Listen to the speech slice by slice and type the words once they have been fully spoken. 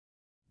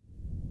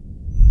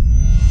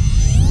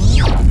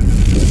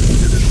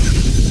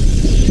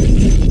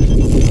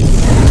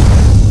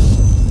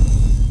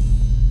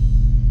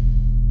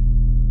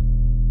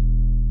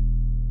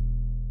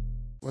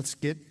Let's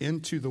get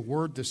into the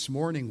Word this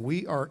morning.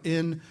 We are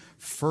in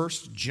 1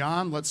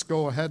 John. Let's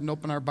go ahead and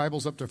open our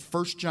Bibles up to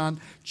 1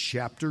 John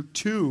chapter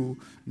 2.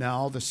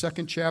 Now, the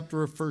second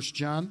chapter of 1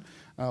 John,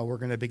 we're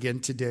going to begin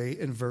today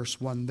in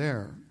verse 1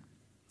 there.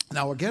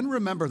 Now, again,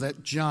 remember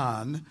that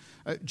John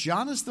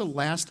is the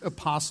last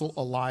apostle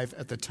alive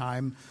at the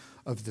time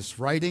of this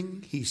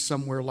writing. He's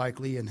somewhere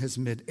likely in his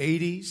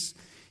mid-80s.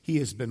 He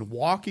has been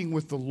walking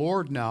with the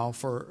Lord now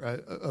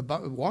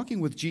walking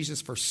with Jesus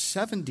for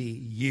 70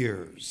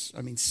 years.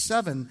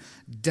 7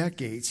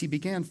 decades. He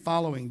began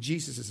following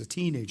Jesus as a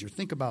teenager.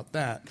 Think about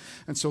that.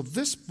 And so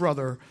this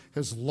brother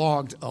has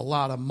logged a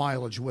lot of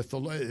mileage with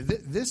the Lord.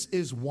 This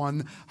is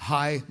one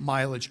high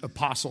mileage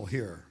apostle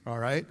here, all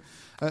right?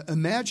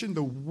 Imagine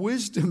the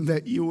wisdom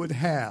that you would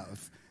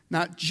have,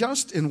 not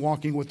just in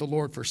walking with the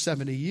Lord for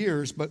 70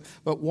 years, but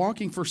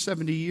walking for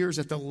 70 years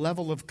at the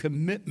level of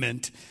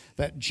commitment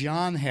that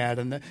John had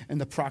and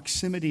the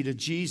proximity to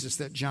Jesus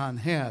that John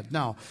had.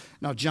 Now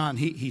John,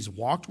 he's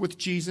walked with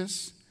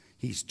Jesus.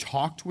 He's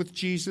talked with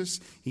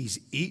Jesus. He's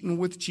eaten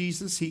with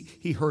Jesus.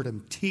 He heard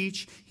him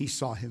teach. He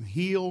saw him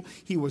heal.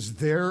 He was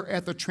there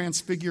at the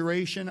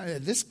transfiguration.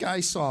 This guy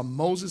saw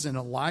Moses and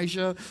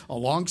Elijah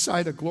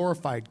alongside a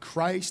glorified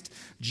Christ.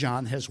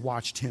 John has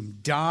watched him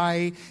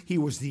die. He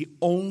was the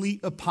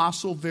only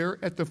apostle there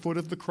at the foot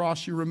of the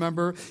cross, you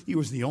remember. He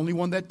was the only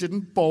one that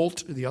didn't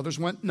bolt. The others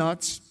went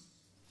nuts.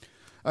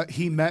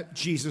 He met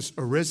Jesus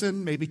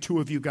arisen. Maybe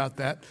 2 of you got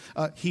that.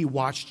 He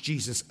watched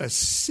Jesus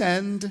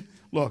ascend.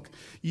 Look,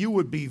 you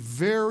would be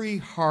very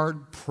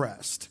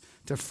hard-pressed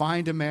to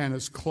find a man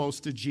as close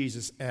to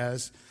Jesus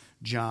as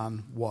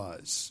John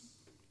was.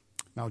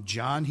 Now,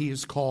 John, he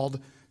is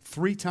called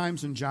 3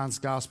 times in John's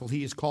gospel.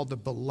 He is called the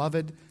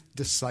beloved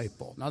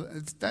disciple. Now,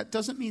 that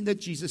doesn't mean that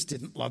Jesus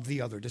didn't love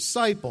the other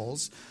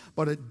disciples,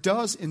 but it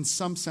does, in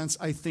some sense,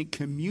 I think,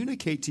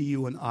 communicate to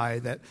you and I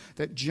that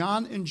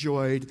John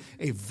enjoyed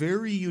a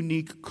very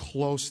unique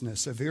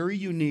closeness, a very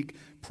unique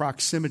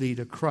proximity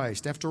to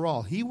Christ. After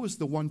all, he was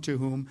the one to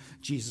whom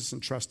Jesus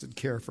entrusted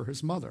care for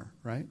his mother,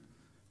 right?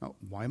 Now,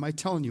 why am I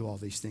telling you all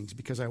these things?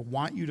 Because I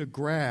want you to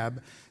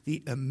grab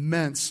the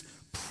immense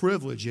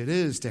privilege it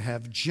is to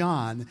have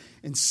John,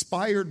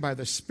 inspired by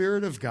the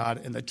Spirit of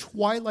God in the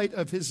twilight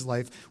of his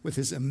life with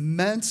his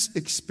immense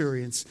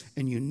experience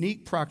and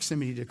unique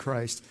proximity to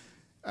Christ.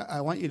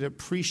 I want you to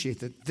appreciate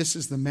that this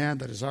is the man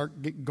that is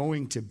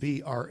going to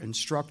be our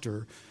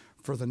instructor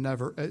for the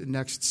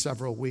next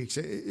several weeks.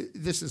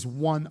 This is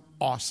one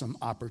awesome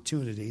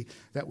opportunity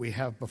that we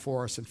have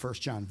before us in 1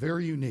 John.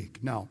 Very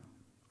unique. Now,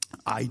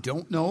 I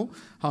don't know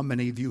how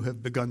many of you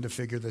have begun to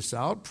figure this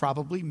out.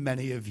 Probably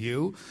many of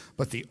you.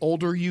 But the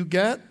older you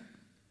get,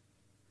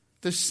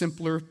 the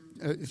simpler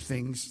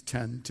things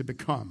tend to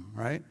become,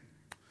 right?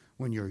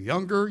 When you're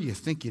younger, you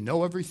think you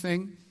know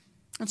everything.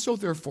 And so,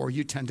 therefore,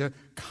 you tend to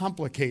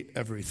complicate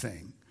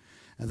everything.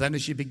 And then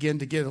as you begin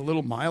to get a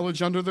little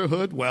mileage under the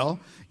hood, well,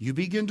 you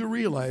begin to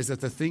realize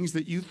that the things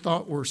that you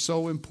thought were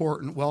so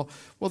important, well,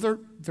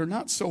 they're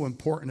not so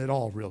important at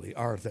all, really,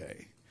 are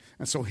they?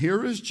 And so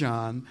here is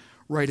John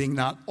writing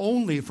not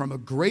only from a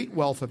great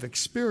wealth of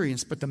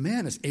experience, but the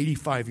man is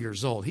 85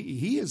 years old.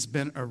 He has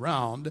been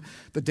around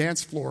the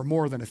dance floor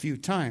more than a few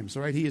times,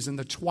 right? He is in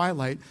the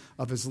twilight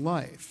of his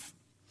life.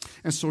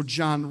 And so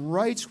John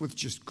writes with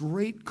just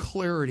great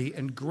clarity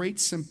and great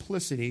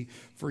simplicity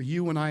for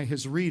you and I,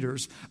 his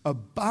readers,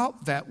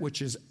 about that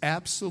which is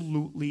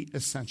absolutely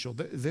essential.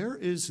 There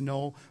is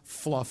no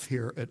fluff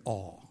here at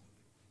all.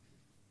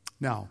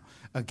 Now,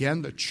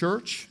 again, the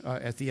church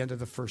at the end of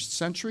the first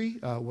century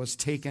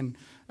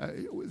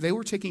they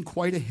were taking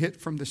quite a hit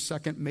from the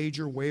second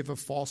major wave of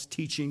false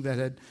teaching that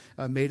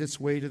had made its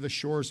way to the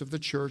shores of the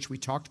church. We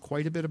talked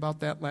quite a bit about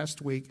that last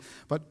week.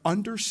 But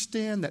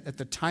understand that at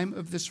the time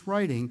of this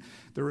writing,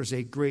 there is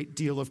a great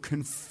deal of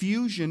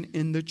confusion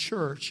in the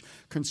church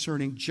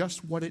concerning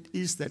just what it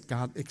is that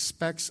God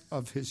expects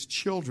of his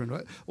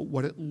children,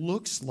 what it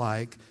looks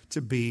like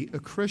to be a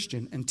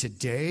Christian. And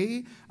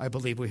today, I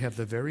believe we have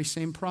the very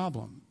same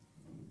problem.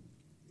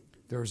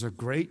 There's a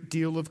great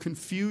deal of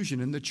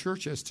confusion in the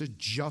church as to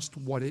just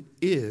what it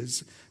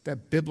is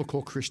that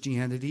biblical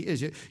Christianity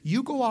is.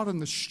 You go out on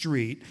the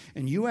street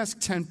and you ask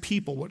 10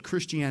 people what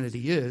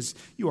Christianity is,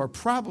 you are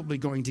probably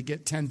going to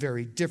get 10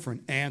 very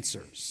different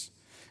answers.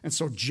 And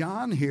so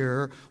John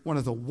here, one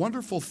of the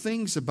wonderful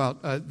things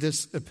about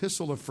this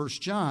epistle of 1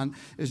 John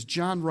is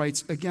John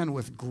writes, again,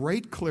 with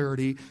great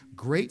clarity,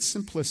 great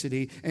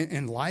simplicity,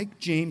 and like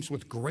James,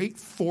 with great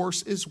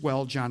force as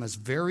well. John is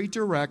very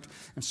direct.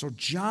 And so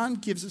John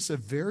gives us a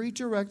very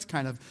direct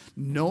kind of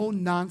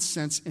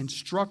no-nonsense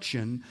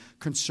instruction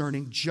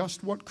concerning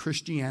just what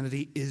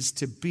Christianity is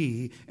to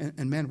be.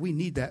 And man, we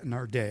need that in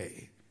our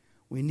day.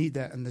 We need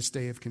that in this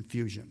day of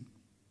confusion.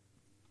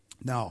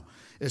 Now,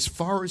 as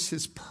far as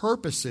his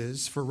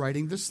purposes for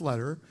writing this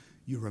letter,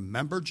 you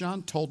remember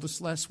John told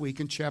us last week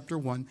in chapter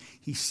 1,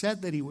 he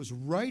said that he was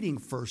writing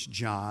 1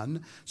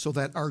 John so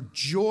that our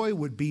joy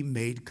would be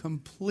made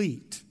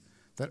complete,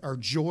 that our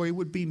joy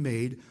would be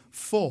made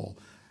full.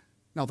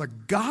 Now, the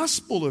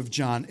Gospel of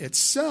John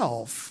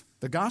itself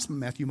The gospel,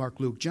 Matthew, Mark,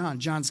 Luke, John.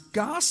 John's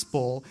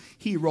gospel,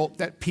 he wrote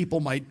that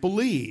people might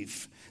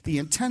believe. The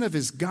intent of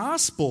his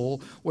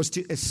gospel was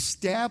to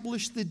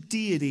establish the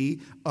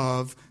deity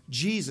of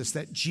Jesus,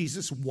 that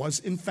Jesus was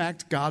in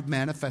fact God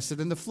manifested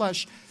in the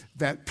flesh,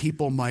 that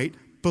people might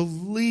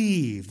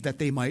believe, that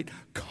they might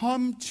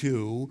come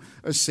to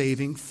a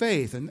saving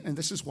faith. And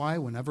this is why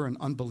whenever an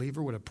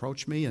unbeliever would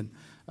approach me and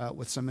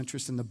with some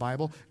interest in the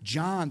Bible,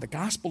 John, the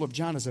Gospel of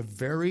John is a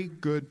very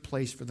good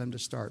place for them to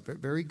start, a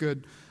very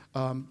good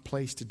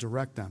place to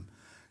direct them.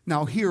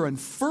 Now here in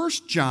 1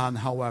 John,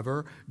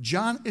 however,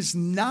 John is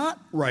not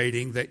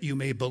writing that you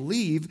may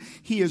believe.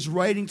 He is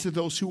writing to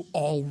those who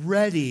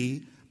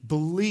already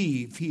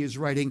believe. He is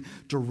writing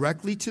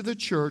directly to the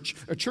church,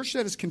 a church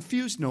that is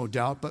confused, no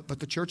doubt, but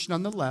the church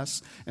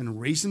nonetheless.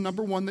 And reason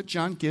number one that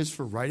John gives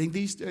for writing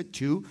these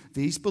to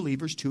these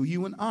believers, to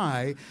you and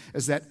I,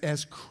 is that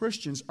as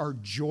Christians, our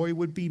joy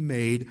would be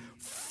made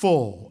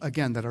full.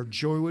 Again, that our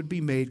joy would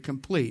be made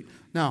complete.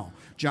 Now,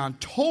 John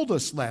told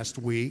us last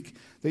week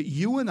that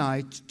you and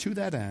I, to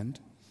that end,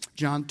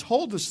 John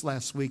told us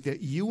last week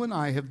that you and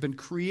I have been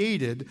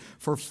created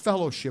for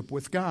fellowship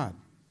with God.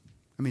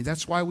 I mean,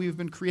 that's why we've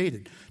been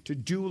created, to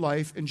do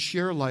life and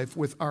share life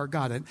with our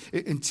God. And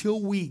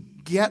until we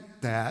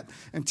get that,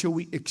 until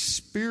we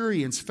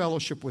experience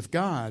fellowship with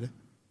God,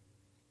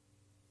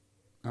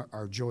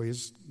 our joy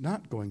is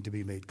not going to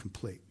be made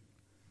complete.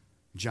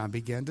 John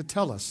began to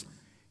tell us,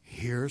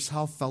 here's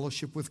how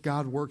fellowship with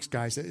God works,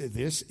 guys.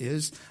 This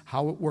is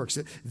how it works.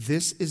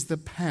 This is the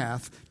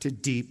path to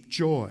deep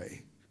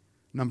joy.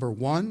 Number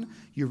one,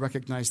 you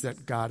recognize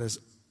that God is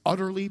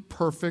utterly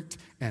perfect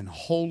and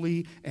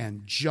holy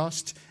and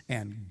just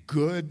and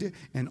good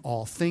in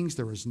all things.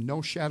 There is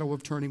no shadow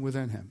of turning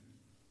within him.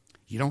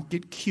 You don't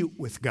get cute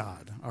with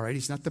God, all right?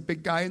 He's not the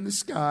big guy in the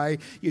sky.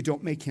 You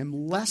don't make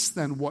him less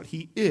than what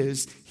he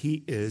is.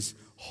 He is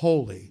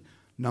holy.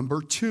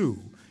 Number two,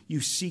 you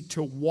seek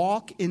to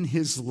walk in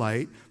his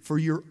light for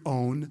your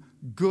own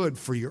good,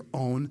 for your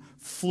own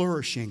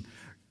flourishing.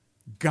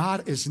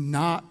 God is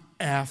not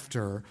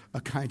after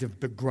a kind of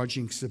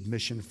begrudging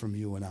submission from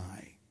you and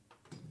I.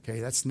 Okay,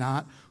 that's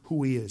not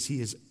who he is. He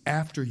is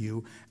after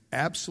you,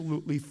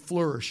 absolutely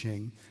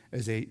flourishing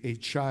as a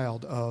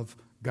child of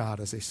God,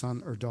 as a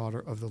son or daughter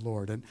of the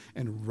Lord.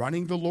 And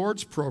running the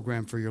Lord's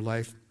program for your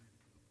life,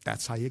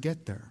 that's how you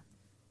get there.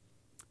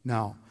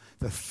 Now,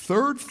 the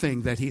third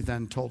thing that he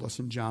then told us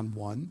in 1 John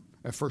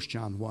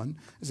 1,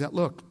 is that,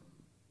 look,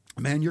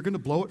 man, you're going to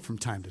blow it from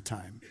time to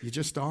time. You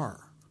just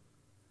are.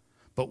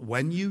 But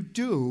when you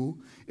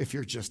do, if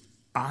you're just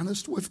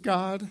honest with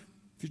God,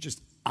 if you're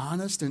just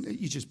honest and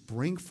you just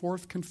bring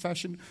forth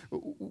confession.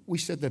 We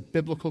said that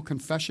biblical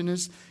confession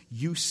is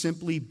you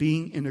simply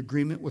being in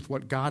agreement with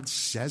what God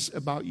says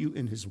about you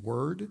in his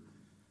word.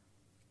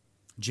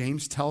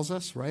 James tells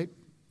us, right?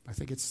 I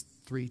think it's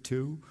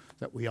 3:2,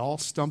 that we all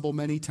stumble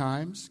many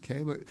times,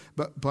 okay?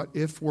 But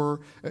if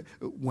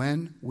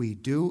when we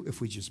do,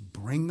 if we just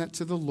bring that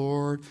to the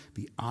Lord,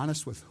 be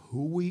honest with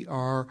who we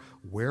are,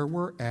 where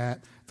we're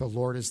at, the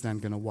Lord is then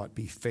going to what?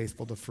 Be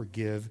faithful to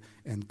forgive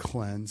and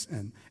cleanse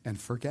and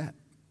forget,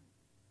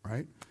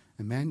 right?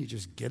 And man, you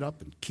just get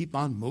up and keep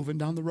on moving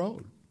down the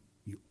road.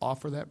 You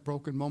offer that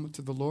broken moment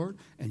to the Lord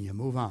and you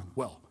move on.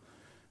 Well,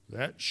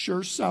 that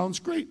sure sounds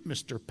great,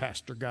 Mr.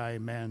 Pastor Guy,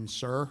 man,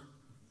 sir.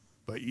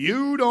 But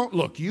you don't,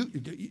 look, you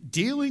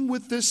dealing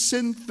with this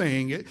sin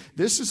thing,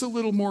 this is a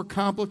little more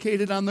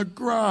complicated on the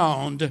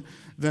ground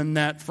than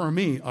that for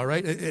me, all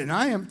right? And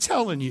I am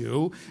telling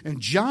you, and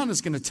John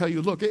is going to tell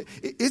you, look,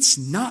 it's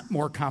not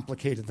more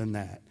complicated than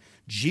that.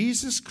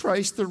 Jesus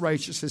Christ the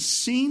righteous has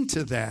seen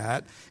to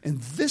that, and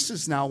this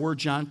is now where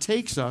John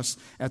takes us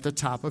at the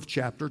top of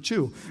chapter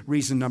 2.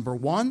 Reason number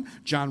 1,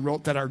 John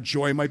wrote that our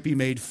joy might be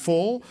made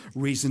full.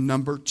 Reason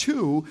number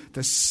 2,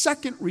 the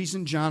second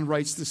reason John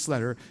writes this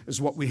letter is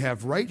what we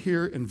have right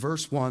here in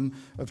verse 1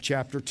 of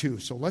chapter 2.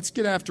 So let's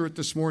get after it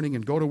this morning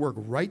and go to work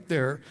right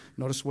there.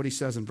 Notice what he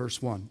says in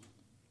verse 1.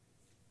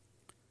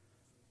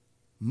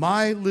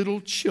 My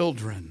little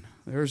children.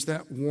 There's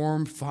that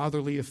warm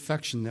fatherly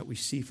affection that we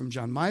see from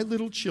John. My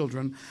little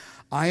children,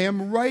 I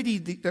am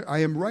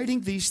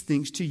writing these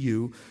things to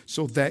you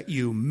so that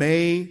you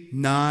may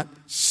not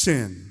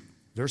sin.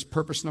 There's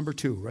purpose number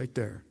 2 right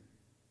there.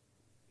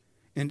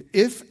 And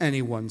if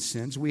anyone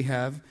sins, we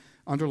have,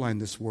 underline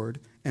this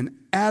word, an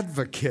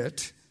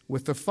advocate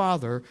with the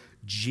Father,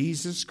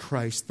 Jesus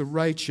Christ the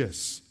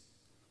righteous.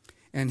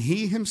 And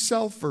he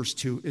himself, verse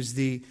 2, is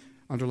the,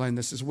 underline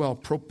this as well,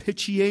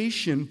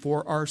 propitiation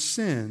for our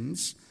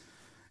sins,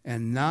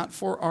 and not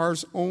for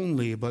ours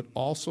only, but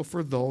also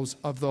for those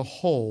of the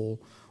whole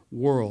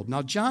world.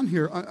 Now, John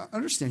here,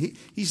 understand,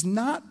 he's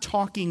not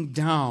talking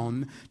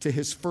down to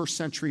his first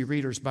century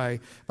readers by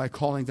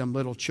calling them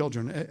little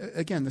children.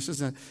 Again, this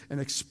is an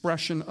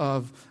expression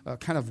of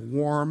kind of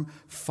warm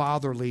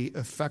fatherly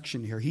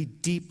affection here. He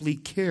deeply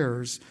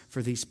cares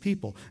for these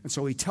people. And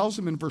so he tells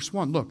them in verse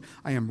 1, look,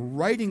 I am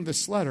writing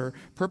this letter.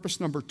 Purpose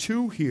number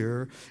 2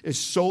 here is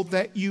so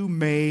that you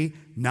may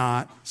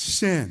not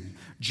sin.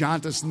 John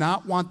does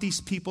not want these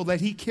people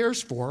that he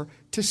cares for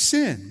to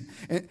sin.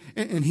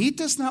 And he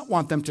does not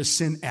want them to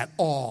sin at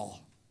all.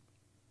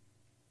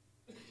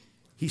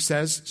 He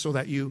says, so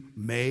that you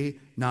may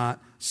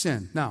not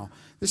sin. Now,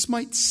 this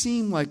might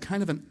seem like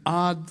kind of an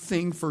odd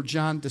thing for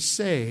John to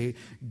say,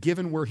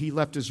 given where he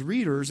left his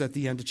readers at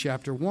the end of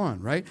chapter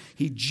 1, right?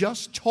 He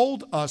just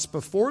told us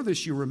before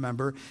this, you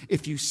remember,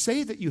 if you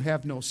say that you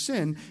have no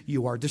sin,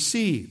 you are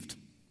deceived.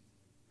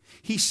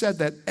 He said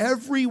that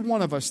every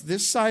one of us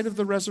this side of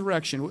the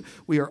resurrection,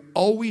 we are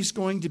always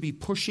going to be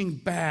pushing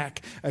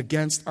back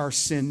against our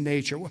sin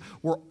nature.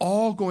 We're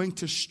all going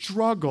to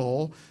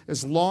struggle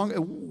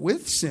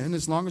with sin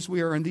as long as we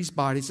are in these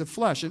bodies of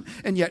flesh.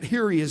 And yet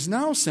here he is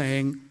now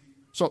saying,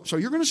 so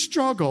you're going to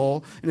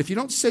struggle, and if you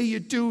don't say you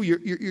do,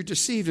 you're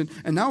deceived.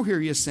 And now here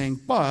he is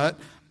saying, but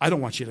I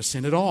don't want you to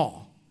sin at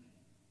all.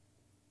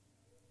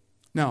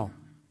 Now,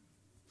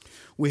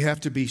 we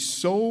have to be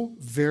so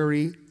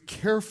very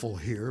careful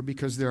here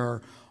because there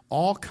are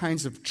all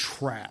kinds of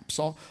traps,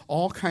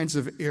 all kinds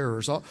of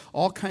errors,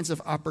 all kinds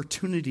of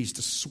opportunities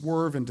to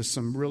swerve into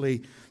some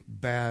really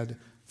bad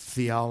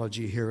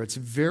theology here. It's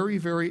very,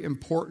 very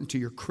important to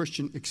your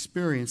Christian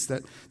experience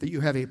that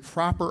you have a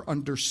proper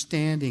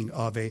understanding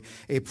of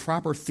a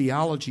proper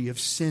theology of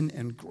sin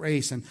and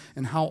grace and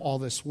how all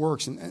this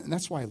works. And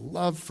that's why I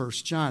love 1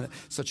 John.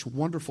 Such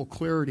wonderful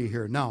clarity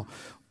here. Now,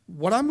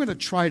 what I'm going to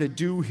try to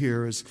do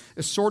here is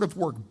sort of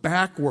work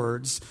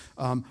backwards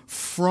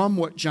from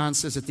what John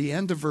says at the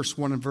end of verse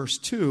 1 and verse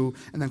 2,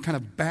 and then kind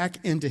of back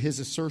into his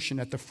assertion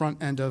at the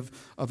front end of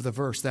the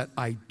verse that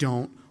I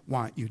don't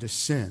want you to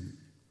sin.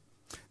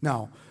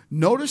 Now,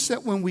 notice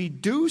that when we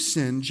do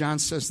sin, John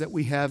says that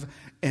we have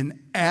an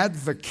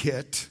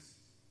advocate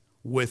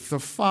with the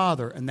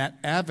Father, and that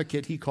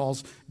advocate he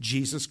calls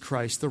Jesus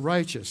Christ the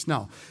righteous.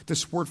 Now,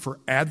 this word for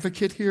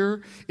advocate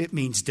here, it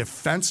means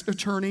defense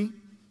attorney.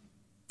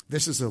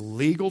 This is a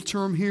legal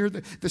term here.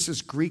 This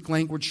is Greek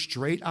language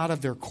straight out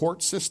of their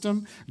court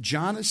system.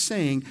 John is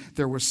saying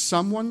there is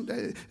someone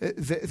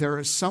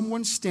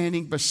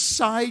standing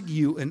beside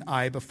you and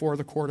I before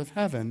the court of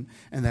heaven,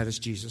 and that is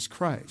Jesus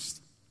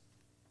Christ.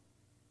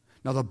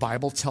 Now, the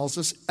Bible tells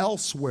us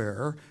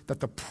elsewhere that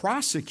the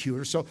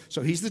prosecutor, so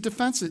he's the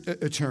defense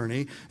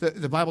attorney.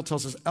 The Bible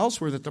tells us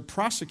elsewhere that the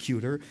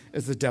prosecutor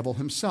is the devil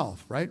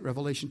himself, right?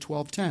 Revelation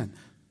 12:10.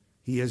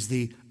 He is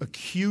the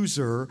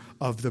accuser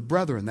of the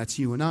brethren. That's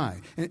you and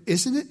I. And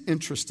isn't it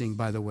interesting,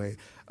 by the way,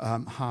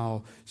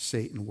 how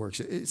Satan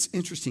works? It's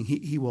interesting.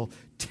 He will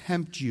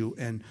tempt you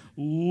and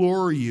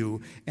lure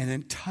you and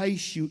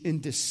entice you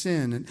into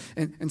sin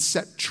and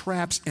set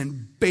traps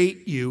and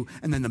bait you.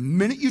 And then the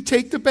minute you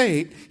take the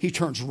bait, he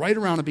turns right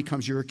around and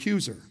becomes your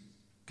accuser.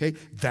 Okay?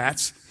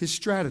 That's his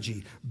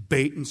strategy.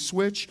 Bait and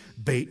switch,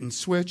 bait and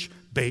switch,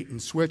 bait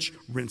and switch,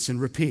 rinse and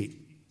repeat.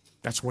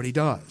 That's what he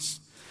does.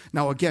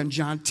 Now, again,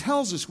 John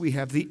tells us we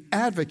have the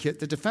advocate,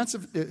 the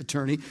defensive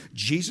attorney,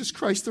 Jesus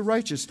Christ the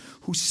righteous,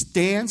 who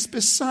stands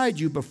beside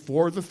you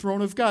before the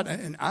throne of God.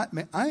 And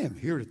I am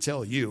here to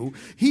tell you,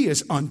 he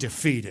is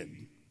undefeated.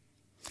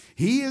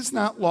 He has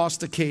not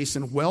lost a case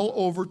in well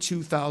over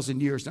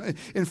 2,000 years.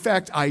 In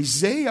fact,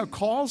 Isaiah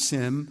calls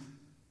him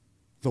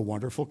the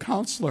wonderful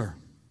counselor.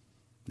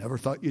 Never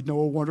thought you'd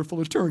know a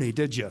wonderful attorney,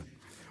 did you?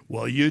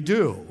 Well, you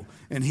do.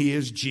 And he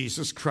is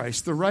Jesus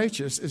Christ the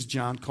righteous, as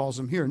John calls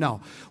him here.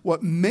 Now,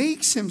 what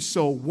makes him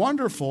so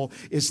wonderful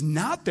is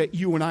not that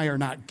you and I are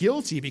not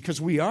guilty,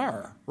 because we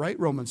are, right?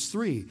 Romans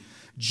 3.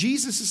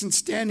 Jesus isn't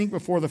standing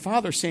before the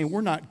Father saying we're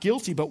not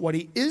guilty, but what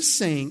he is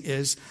saying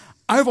is,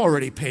 I've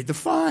already paid the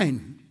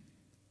fine.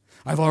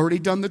 I've already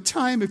done the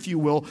time, if you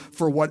will,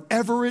 for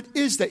whatever it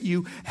is that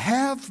you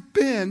have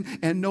been,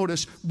 and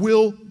notice,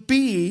 will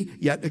be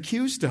yet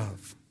accused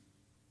of.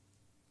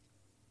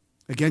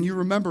 Again, you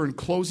remember in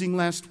closing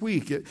last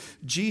week,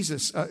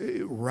 Jesus,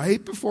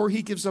 right before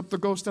he gives up the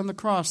ghost on the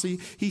cross,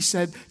 he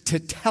said,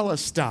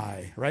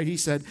 tetelestai, right? He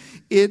said,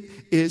 it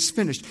is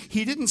finished.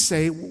 He didn't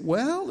say,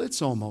 well,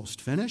 it's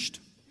almost finished.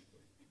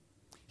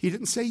 He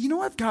didn't say,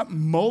 I've got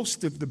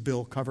most of the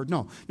bill covered.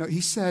 No,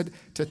 he said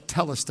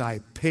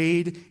tetelestai,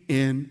 paid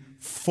in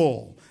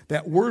full.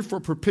 That word for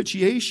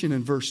propitiation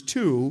in verse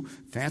 2,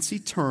 fancy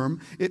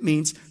term, it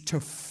means to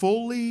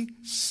fully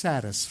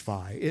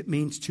satisfy. It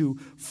means to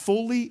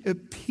fully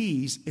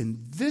appease, in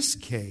this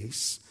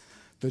case,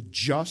 the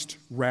just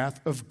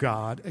wrath of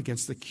God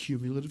against the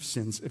cumulative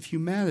sins of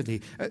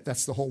humanity.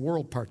 That's the whole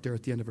world part there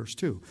at the end of verse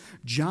 2.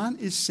 John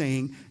is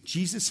saying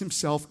Jesus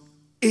himself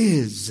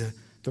is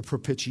the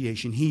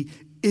propitiation. He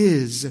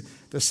is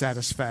the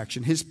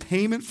satisfaction. His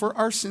payment for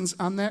our sins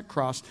on that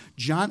cross,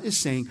 John is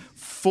saying,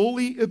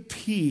 fully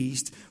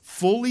appeased,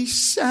 fully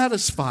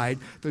satisfied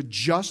the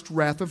just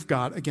wrath of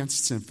God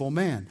against sinful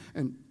man.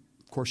 And,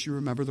 of course, you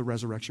remember the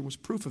resurrection was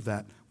proof of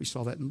that. We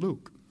saw that in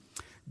Luke.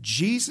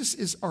 Jesus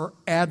is our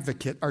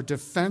advocate, our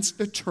defense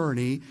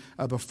attorney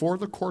before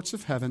the courts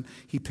of heaven.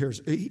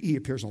 He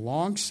appears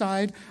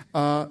alongside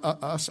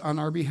us on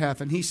our behalf,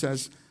 and he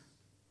says,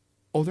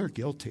 they're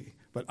guilty.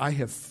 but I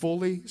have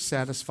fully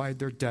satisfied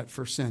their debt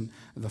for sin.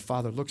 And the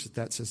Father looks at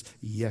that and says,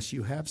 yes,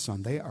 you have,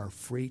 son. They are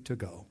free to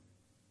go.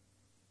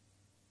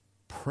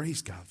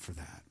 Praise God for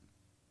that.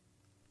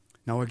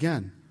 Now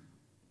again,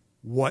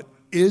 what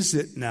is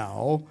it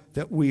now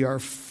that we are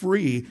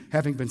free,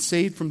 having been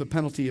saved from the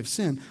penalty of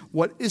sin?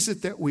 What is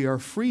it that we are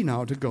free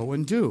now to go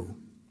and do?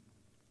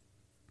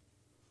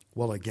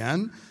 Well,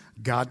 again,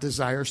 God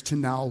desires to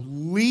now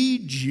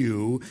lead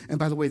you. And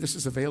by the way, this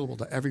is available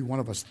to every one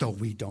of us, though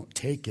we don't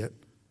take it.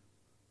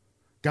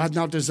 God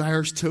now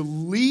desires to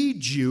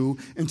lead you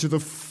into the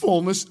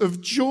fullness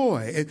of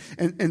joy.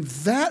 And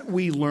that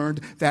we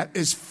learned that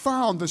is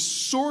found, the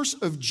source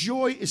of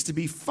joy is to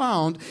be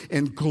found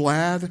in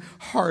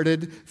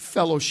glad-hearted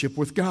fellowship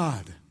with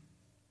God.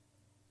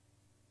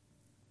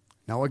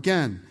 Now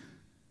again,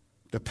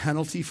 the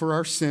penalty for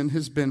our sin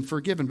has been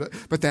forgiven.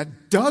 But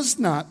that does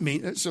not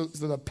mean, so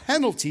the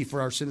penalty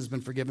for our sin has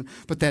been forgiven,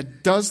 but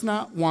that does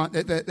not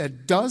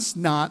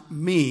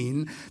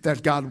mean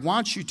that God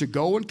wants you to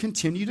go and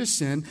continue to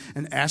sin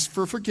and ask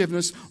for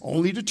forgiveness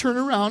only to turn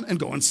around and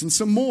go and sin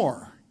some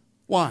more.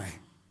 Why?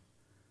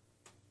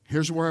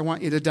 Here's where I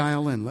want you to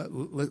dial in.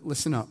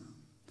 Listen up.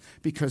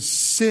 Because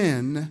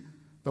sin,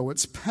 though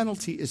its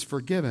penalty is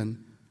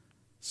forgiven,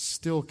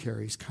 still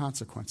carries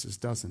consequences,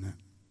 doesn't it?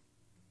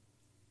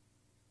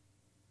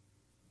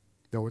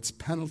 Though its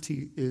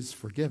penalty is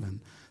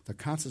forgiven, the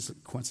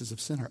consequences of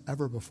sin are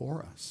ever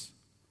before us.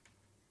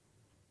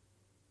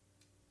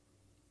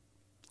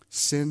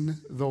 Sin,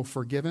 though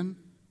forgiven,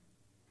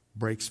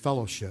 breaks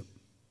fellowship.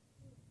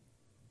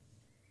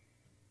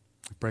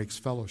 It breaks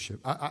fellowship.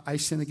 I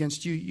sin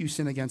against you, you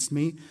sin against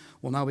me.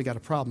 Well, now we got a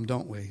problem,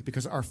 don't we?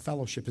 Because our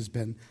fellowship has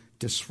been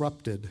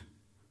disrupted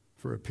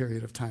for a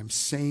period of time.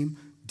 Same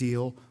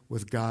deal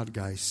with God,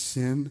 guys.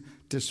 Sin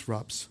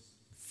disrupts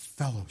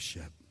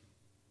fellowship.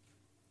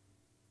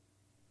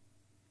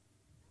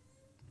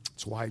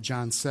 That's why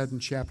John said in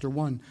chapter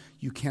 1,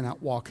 you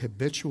cannot walk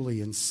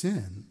habitually in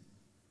sin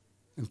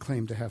and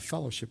claim to have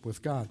fellowship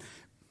with God.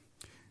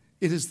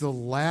 It is the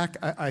lack,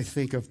 I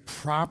think, of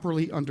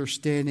properly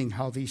understanding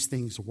how these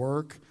things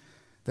work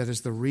that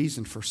is the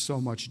reason for so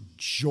much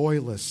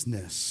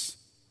joylessness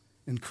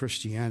in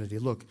Christianity.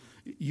 Look,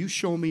 you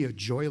show me a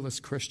joyless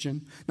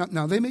Christian.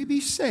 Now they may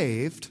be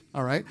saved,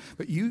 all right,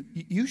 but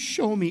you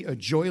show me a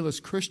joyless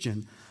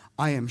Christian,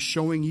 I am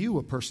showing you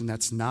a person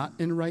that's not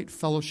in right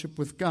fellowship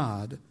with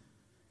God,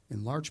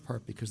 in large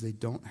part because they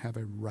don't have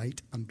a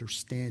right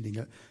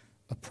understanding,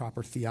 a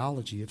proper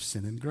theology of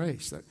sin and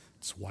grace.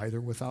 That's why they're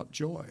without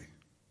joy.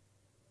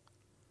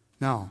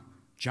 Now,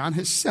 John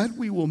has said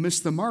we will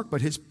miss the mark,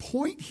 but his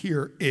point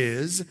here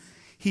is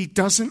he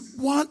doesn't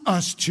want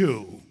us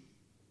to.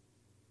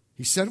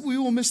 He said we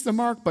will miss the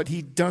mark, but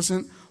he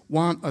doesn't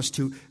want us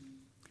to.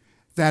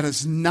 That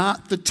is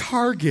not the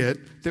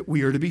target that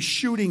we are to be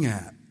shooting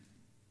at.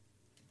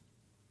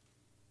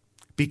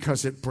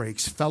 Because it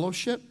breaks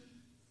fellowship,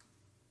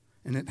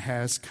 and it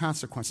has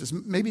consequences.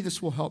 Maybe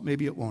this will help,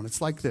 maybe it won't.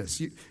 It's like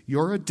this.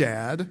 You're a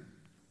dad,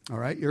 all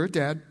right? You're a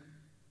dad.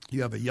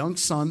 You have a young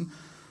son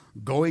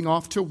going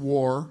off to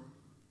war.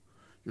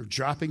 You're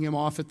dropping him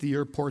off at the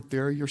airport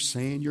there. You're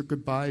saying your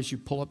goodbyes. You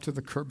pull up to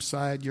the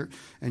curbside,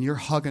 you're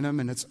hugging him,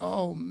 and it's,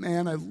 oh,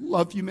 man, I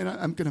love you, man.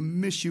 I'm going to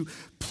miss you.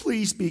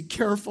 Please be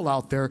careful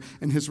out there.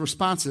 And his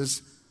response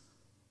is,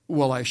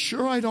 well, I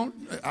sure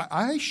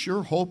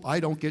hope I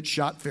don't get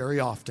shot very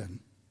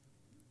often.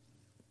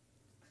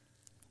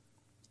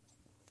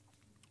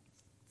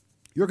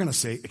 You're going to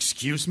say,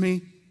 excuse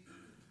me?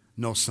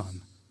 No,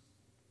 son.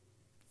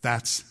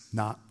 That's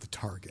not the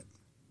target.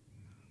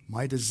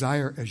 My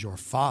desire as your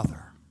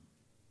father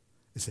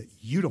is that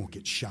you don't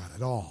get shot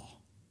at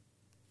all.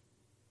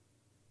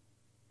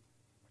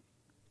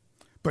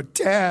 But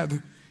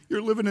Dad,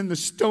 you're living in the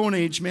Stone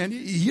Age, man.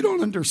 You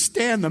don't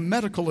understand the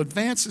medical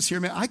advances here,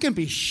 man. I can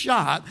be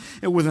shot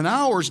and within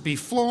hours be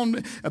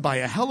flown by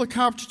a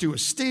helicopter to a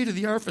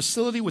state-of-the-art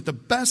facility with the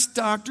best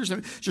doctors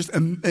and just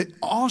an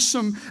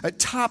awesome,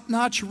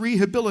 top-notch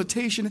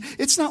rehabilitation.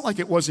 It's not like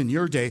it was in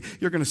your day.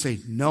 You're going to say,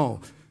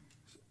 no,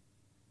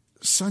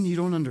 son, you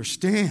don't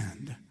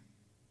understand.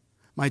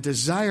 My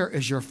desire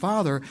as your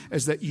father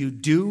is that you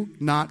do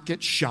not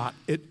get shot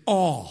at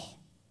all.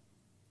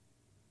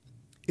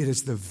 It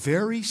is the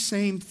very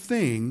same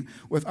thing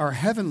with our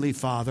Heavenly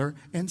Father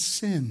and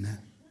sin.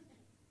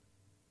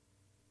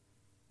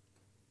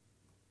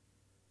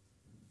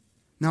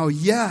 Now,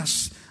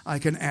 yes, I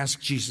can ask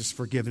Jesus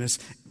forgiveness,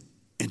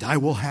 and I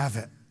will have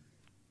it.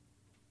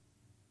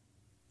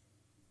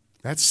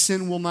 That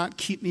sin will not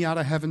keep me out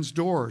of heaven's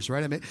doors,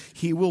 right? I mean,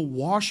 he will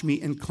wash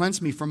me and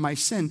cleanse me from my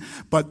sin.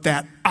 But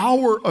that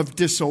hour of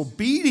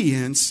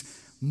disobedience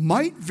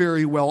might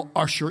very well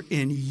usher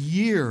in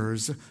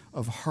years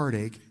of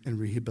heartache and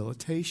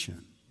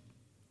rehabilitation.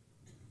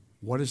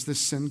 What is this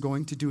sin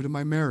going to do to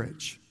my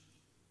marriage?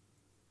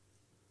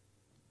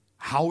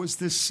 How is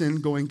this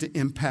sin going to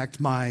impact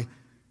my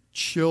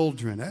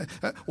children,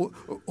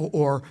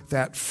 or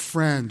that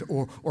friend,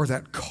 or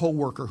that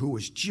coworker who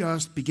is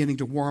just beginning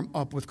to warm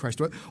up with Christ?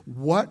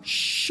 What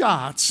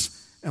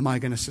shots am I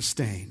going to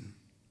sustain?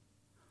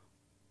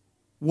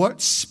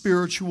 what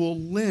spiritual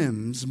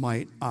limbs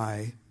might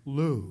I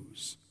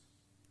lose?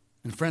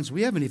 And friends,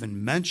 we haven't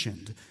even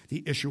mentioned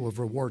the issue of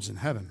rewards in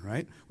heaven,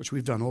 right? Which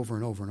we've done over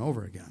and over and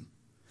over again.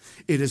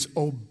 It is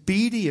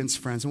obedience,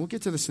 friends, and we'll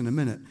get to this in a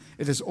minute.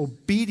 It is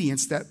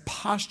obedience that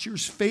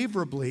postures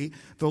favorably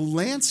the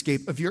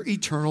landscape of your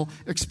eternal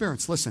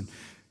experience. Listen,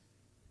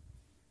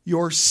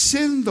 your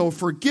sin, though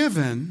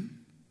forgiven,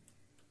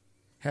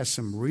 has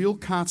some real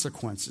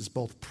consequences,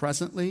 both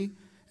presently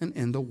and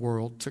in the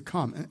world to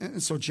come.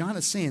 And so John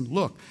is saying,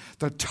 look,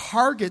 the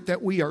target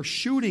that we are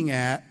shooting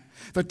at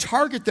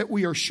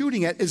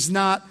is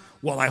not,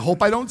 well, I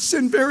hope I don't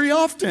sin very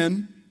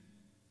often.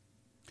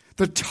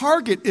 The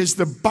target is,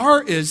 the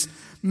bar is,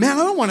 man,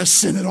 I don't want to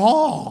sin at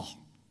all.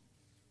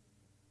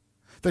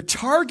 The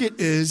target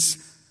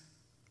is,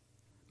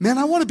 man,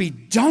 I want to be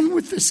done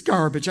with this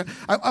garbage.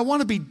 I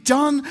want to be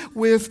done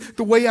with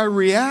the way I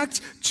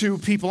react to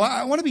people.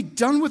 I want to be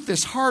done with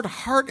this hard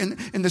heart and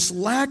this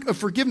lack of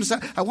forgiveness.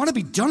 I want to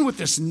be done with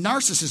this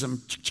narcissism.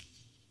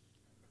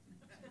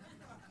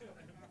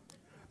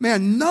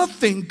 Man,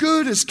 nothing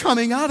good is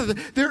coming out of it.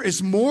 There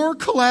is more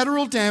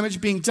collateral damage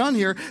being done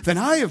here than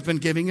I have been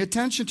giving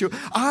attention to.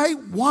 I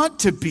want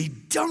to be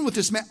done with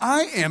this, man.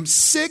 I am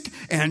sick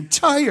and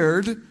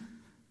tired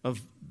of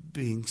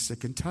being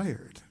sick and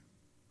tired.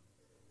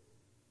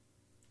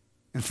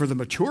 And for the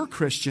mature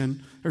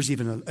Christian, there's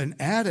even an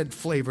added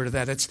flavor to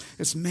that.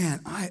 It's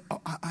man, I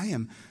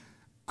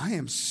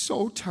am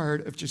so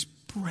tired of just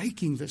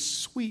breaking the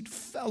sweet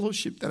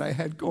fellowship that I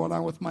had going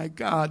on with my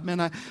God.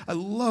 Man, I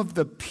love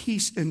the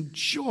peace and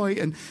joy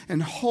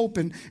and hope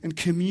and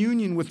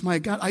communion with my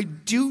God. I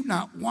do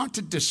not want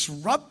to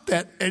disrupt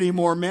that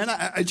anymore, man.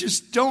 I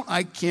just don't.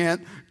 I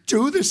can't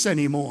do this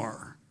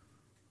anymore.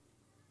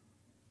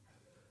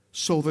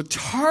 So the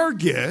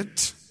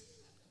target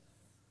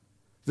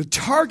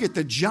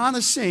that John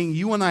is saying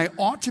you and I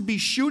ought to be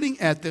shooting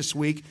at this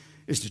week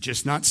is to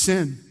just not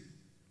sin.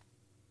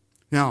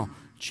 Now,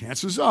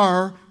 chances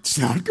are it's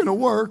not going to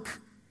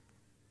work.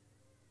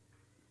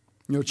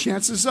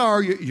 Chances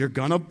are you're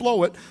going to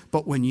blow it.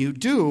 But when you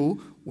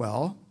do,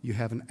 well, you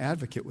have an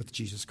advocate with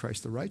Jesus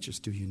Christ the righteous,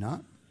 do you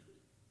not?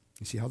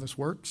 You see how this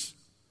works?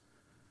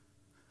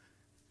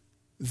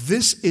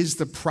 This is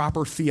the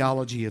proper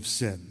theology of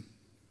sin.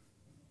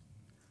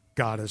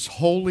 God is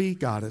holy,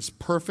 God is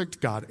perfect,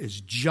 God is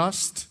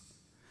just.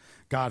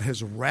 God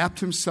has wrapped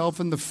himself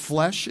in the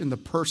flesh in the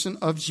person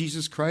of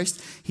Jesus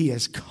Christ. He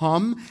has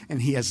come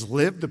and he has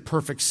lived the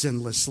perfect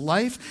sinless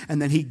life,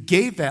 and then he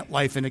gave that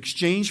life in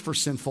exchange for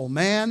sinful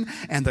man,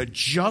 and the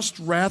just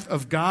wrath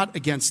of God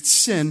against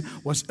sin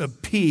was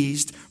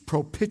appeased,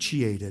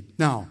 propitiated.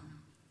 Now,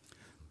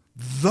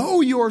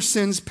 though your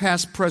sins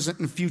past, present,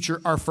 and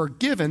future are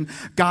forgiven,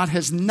 God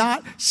has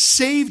not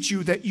saved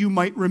you that you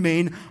might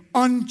remain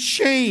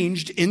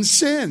unchanged in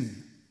sin.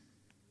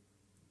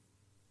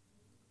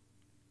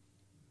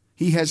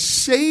 He has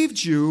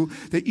saved you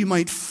that you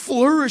might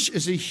flourish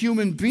as a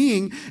human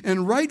being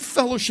and right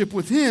fellowship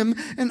with him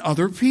and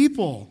other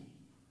people.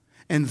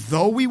 And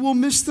though we will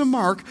miss the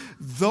mark,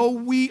 though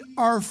we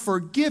are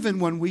forgiven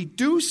when we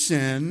do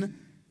sin,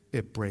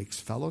 it breaks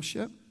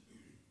fellowship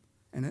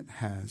and it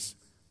has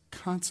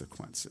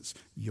consequences.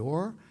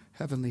 Your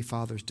heavenly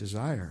Father's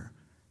desire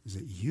is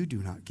that you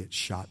do not get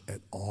shot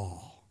at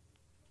all.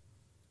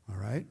 All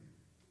right?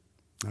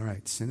 All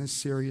right, sin is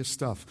serious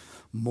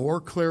stuff.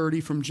 More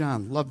clarity from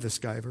John. Love this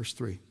guy, verse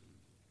 3.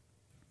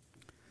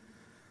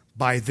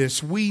 By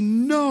this we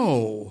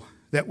know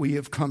that we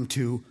have come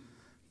to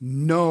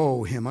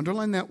know him.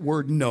 Underline that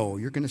word know.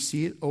 You're going to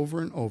see it over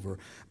and over.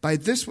 By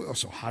this,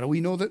 so how do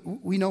we know that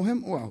we know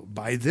him? Well,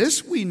 by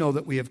this we know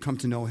that we have come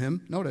to know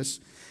him. Notice,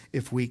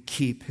 if we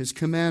keep his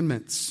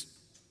commandments.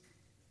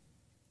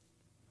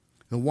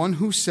 The one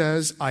who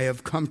says, I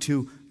have come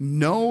to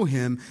know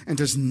him and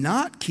does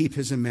not keep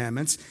his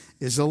commandments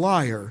is a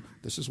liar.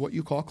 This is what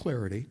you call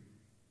clarity.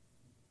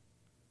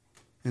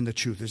 And the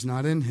truth is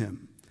not in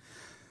him.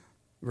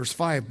 Verse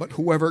 5, but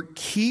whoever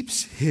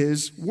keeps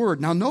his word.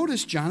 Now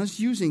notice John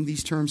is using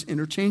these terms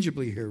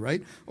interchangeably here,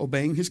 right?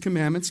 Obeying his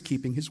commandments,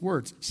 keeping his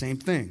words. Same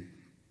thing.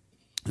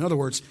 In other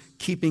words,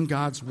 keeping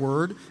God's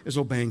word is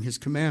obeying his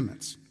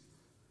commandments.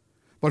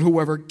 But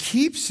whoever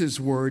keeps his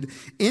word,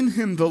 in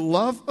him the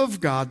love of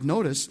God,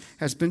 notice,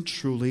 has been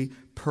truly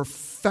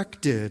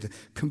perfected,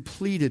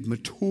 completed,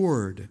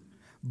 matured.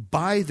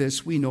 By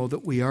this we know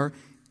that we are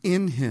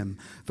in him.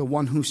 The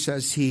one who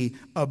says he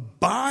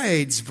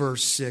abides,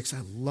 verse 6,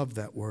 I love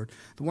that word.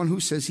 The one who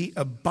says he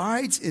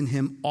abides in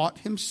him ought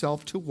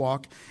himself to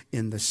walk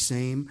in the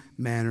same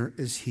manner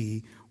as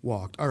he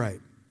walked. All right.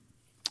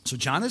 So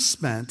John has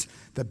spent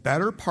the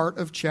better part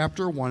of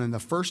chapter 1 and the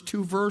first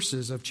 2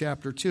 verses of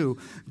chapter 2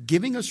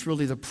 giving us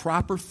really the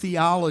proper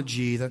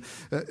theology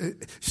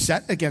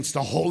set against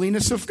the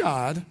holiness of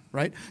God,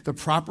 right? The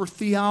proper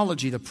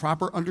theology, the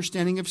proper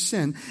understanding of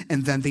sin,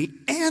 and then the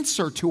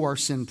answer to our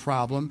sin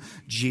problem,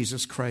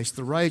 Jesus Christ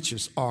the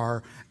righteous,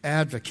 our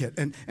advocate.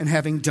 And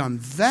having done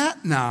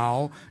that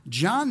now,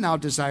 John now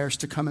desires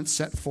to come and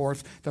set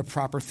forth the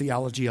proper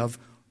theology of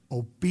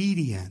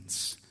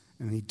obedience.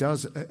 And he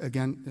does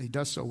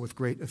so with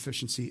great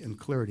efficiency and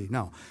clarity.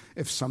 Now,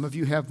 if some of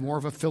you have more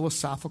of a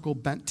philosophical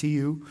bent to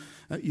you,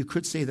 you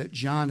could say that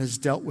John has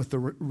dealt with the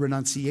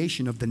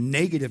renunciation of the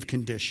negative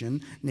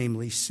condition,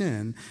 namely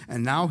sin,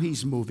 and now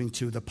he's moving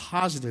to the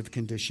positive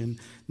condition,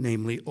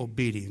 namely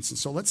obedience. And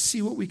so let's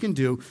see what we can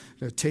do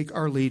to take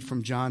our lead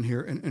from John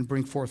here and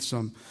bring forth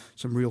some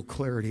real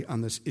clarity on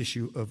this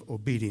issue of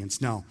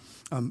obedience. Now,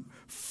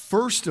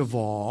 first of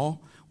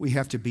all, we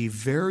have to be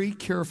very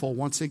careful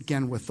once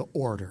again with the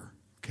order.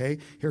 Okay,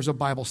 here's a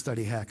Bible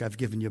study hack I've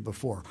given you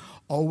before.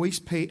 Always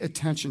pay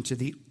attention to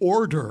the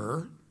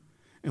order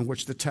in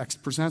which the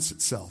text presents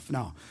itself.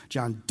 Now,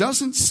 John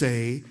doesn't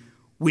say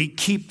we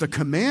keep the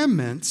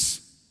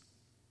commandments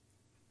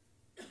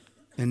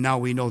and now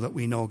we know that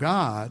we know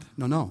God.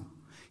 No.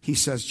 He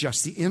says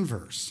just the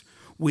inverse.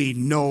 We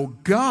know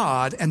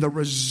God, and the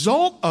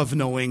result of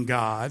knowing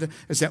God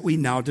is that we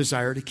now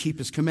desire to keep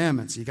his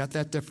commandments. You got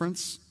that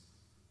difference?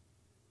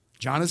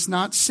 John is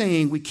not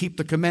saying we keep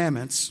the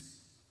commandments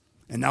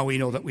and now we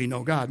know that we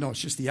know God. No, it's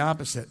just the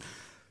opposite.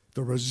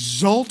 The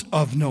result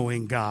of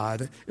knowing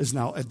God is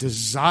now a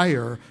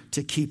desire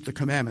to keep the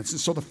commandments.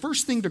 And so the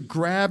first thing to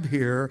grab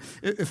here,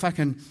 if I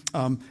can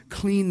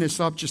clean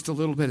this up just a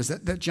little bit, is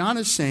that John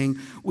is saying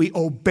we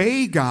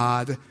obey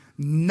God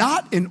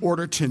not in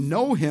order to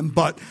know him,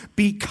 but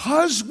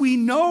because we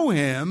know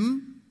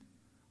him,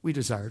 we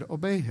desire to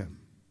obey him.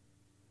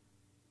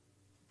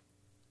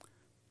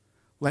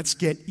 Let's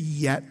get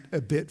yet a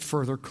bit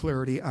further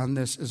clarity on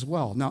this as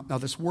well. Now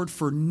this word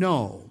for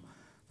know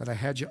that I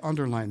had you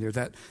underline there,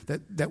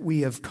 that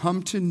we have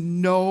come to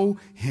know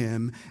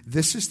him,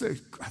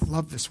 I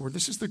love this word.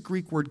 This is the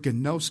Greek word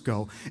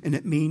gnosko, and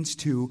it means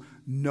to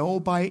know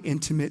by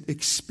intimate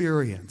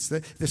experience.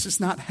 This is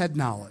not head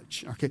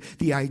knowledge. Okay,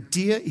 the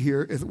idea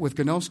here with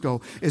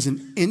gnosko is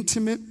an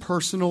intimate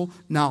personal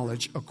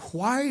knowledge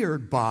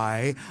acquired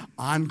by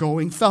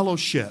ongoing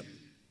fellowship.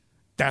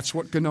 That's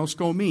what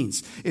gnosko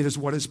means. It is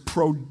what is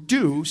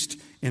produced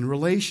in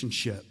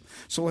relationship.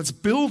 So let's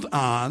build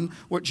on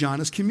what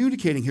John is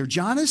communicating here.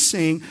 John is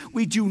saying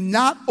we do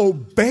not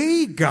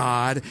obey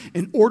God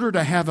in order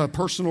to have a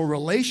personal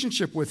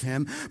relationship with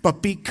him,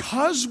 but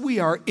because we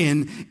are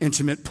in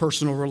intimate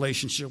personal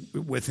relationship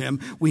with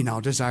him, we now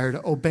desire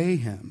to obey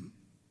him.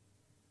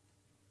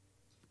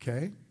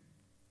 Okay?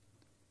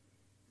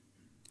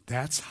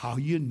 That's how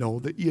you know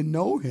that you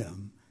know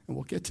him. And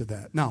we'll get to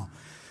that. Now,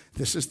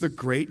 this is the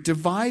great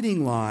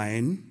dividing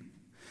line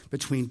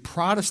between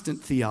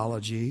Protestant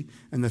theology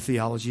and the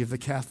theology of the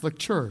Catholic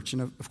Church.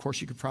 And of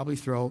course, you could probably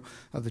throw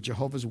the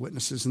Jehovah's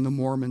Witnesses and the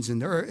Mormons in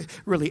there, or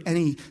really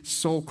any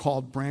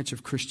so-called branch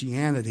of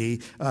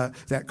Christianity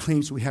that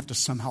claims we have to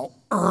somehow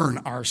earn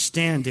our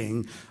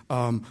standing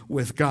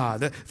with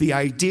God. The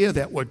idea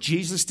that what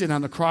Jesus did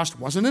on the cross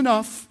wasn't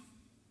enough,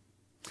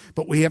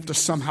 but we have to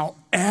somehow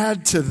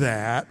add to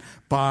that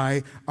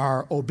by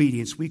our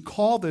obedience. We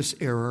call this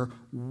error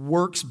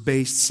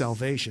works-based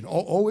salvation.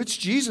 Oh, it's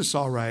Jesus,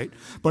 all right,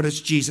 but it's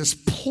Jesus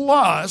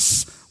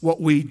plus what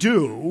we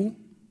do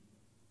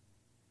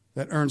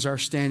that earns our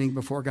standing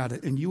before God.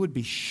 And you would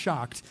be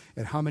shocked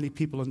at how many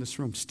people in this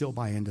room still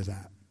buy into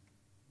that.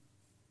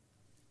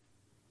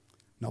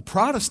 Now,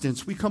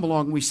 Protestants, we come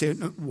along and we say,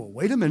 well,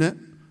 wait a minute,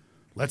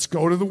 let's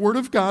go to the Word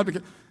of God,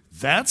 because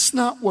that's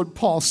not what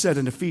Paul said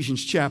in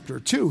Ephesians chapter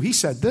 2. He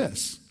said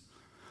this,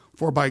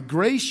 for by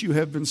grace you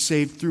have been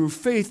saved through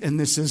faith, and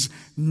this is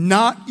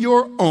not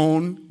your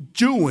own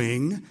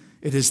doing.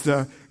 It is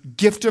the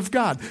gift of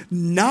God,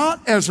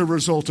 not as a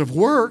result of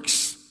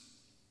works,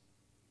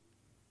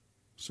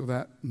 so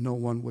that no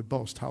one would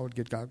boast. How would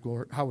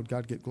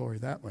God get glory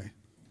that way?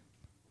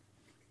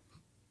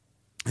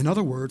 In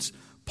other words,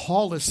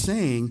 Paul is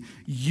saying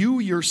you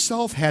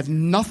yourself had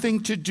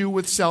nothing to do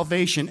with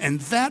salvation,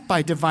 and that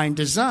by divine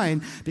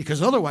design,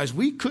 because otherwise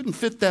we couldn't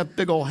fit that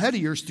big old head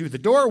of yours through the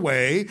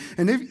doorway,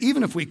 and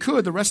even if we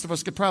could, the rest of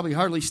us could probably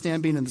hardly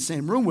stand being in the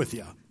same room with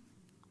you.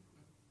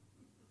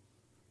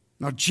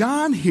 Now,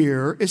 John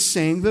here is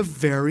saying the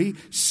very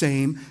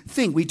same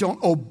thing. We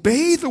don't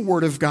obey the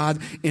Word of God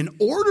in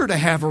order to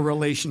have a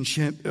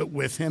relationship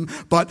with him,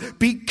 but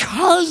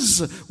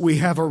because we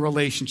have a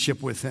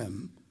relationship with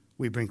him,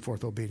 we bring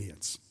forth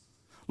obedience.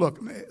 Look,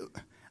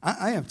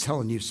 I am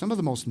telling you, some of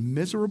the most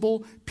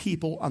miserable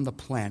people on the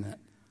planet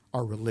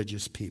are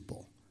religious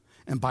people.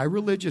 And by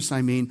religious,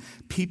 I mean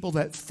people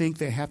that think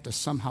they have to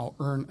somehow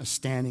earn a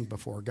standing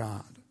before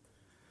God.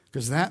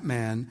 Because that,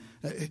 man,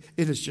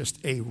 it is just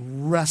a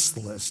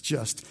restless,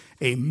 just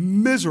a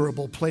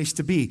miserable place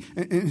to be.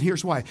 And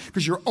here's why.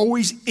 Because you're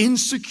always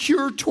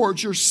insecure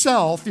towards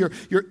yourself.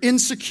 You're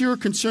insecure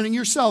concerning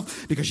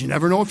yourself because you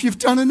never know if you've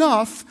done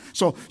enough.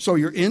 So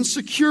you're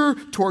insecure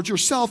towards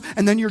yourself,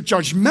 and then you're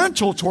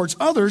judgmental towards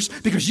others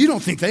because you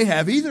don't think they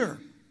have either.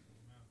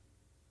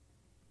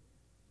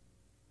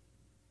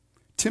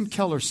 Tim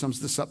Keller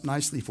sums this up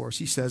nicely for us.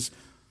 He says,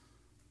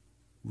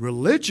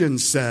 religion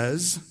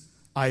says,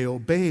 I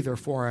obey,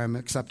 therefore I am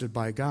accepted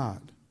by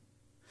God.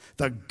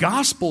 The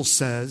gospel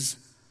says,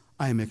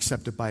 I am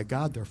accepted by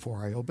God,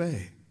 therefore I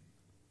obey.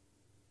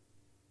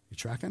 You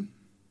tracking?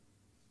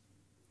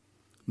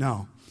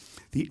 Now,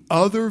 the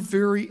other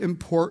very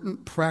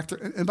important practice,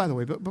 and by the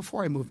way, but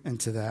before I move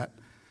into that,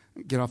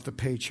 get off the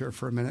page here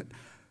for a minute.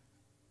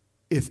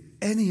 If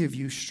any of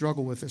you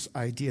struggle with this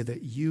idea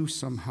that you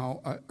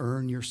somehow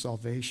earn your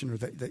salvation or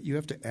that you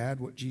have to add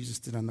what Jesus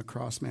did on the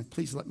cross, man,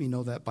 please let me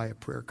know that by a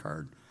prayer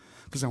card,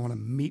 because I want to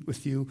meet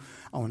with you.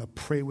 I want to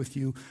pray with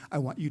you. I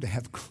want you to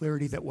have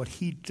clarity that what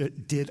he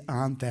did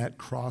on that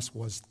cross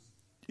was,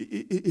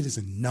 it is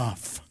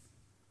enough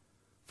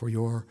for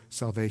your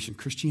salvation.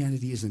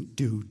 Christianity isn't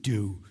do.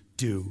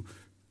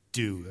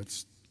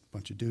 That's a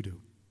bunch of doo-doo.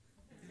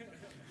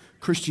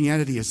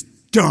 Christianity is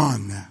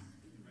done.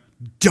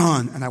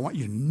 And I want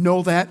you to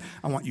know that.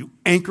 I want you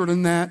anchored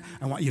in that.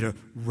 I want you to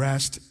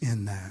rest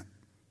in that.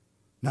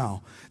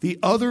 Now, the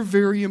other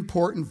very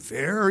important,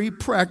 very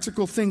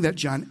practical thing that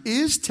John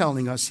is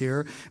telling us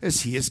here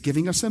is he is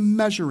giving us a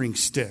measuring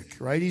stick,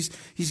 right?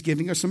 He's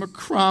giving us a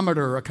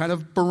micrometer, a kind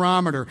of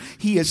barometer.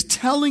 He is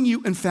telling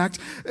you, in fact,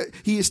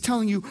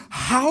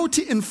 how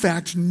to, in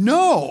fact,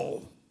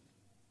 know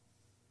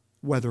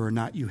whether or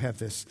not you have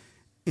this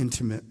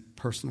intimate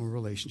personal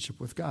relationship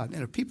with God.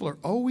 And if people are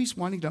always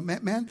wanting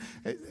to,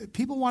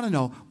 people want to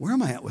know, where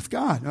am I at with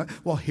God?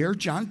 Well, here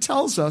John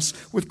tells us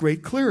with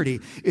great clarity,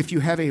 if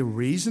you have a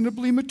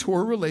reasonably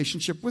mature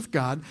relationship with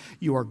God,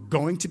 you are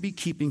going to be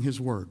keeping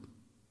his word.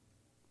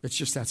 It's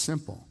just that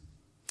simple.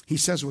 He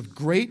says with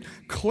great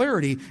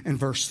clarity in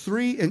verse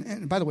 3,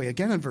 and by the way,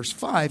 again in verse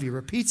 5, he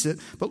repeats it,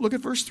 but look at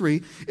verse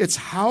 3. It's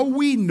how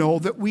we know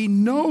that we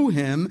know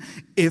him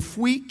if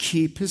we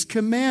keep his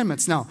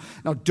commandments. Now,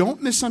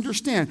 don't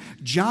misunderstand.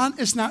 John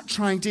is not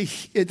trying to,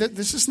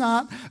 this is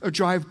not a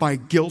drive-by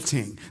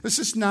guilting. This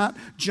is not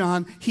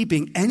John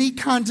heaping any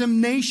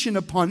condemnation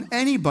upon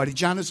anybody.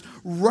 John is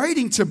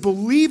writing to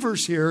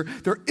believers here.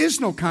 There is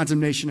no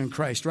condemnation in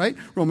Christ, right?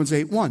 Romans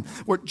 8:1.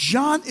 What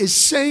John is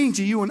saying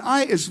to you and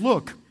I is,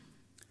 look,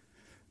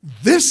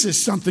 this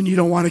is something you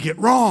don't want to get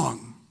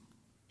wrong.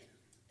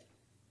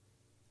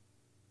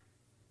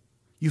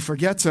 You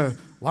forget to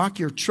lock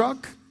your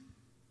truck.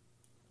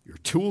 Your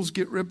tools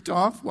get ripped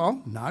off.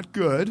 Well, not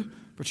good,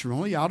 but you're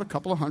only out a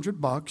couple of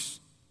 $100.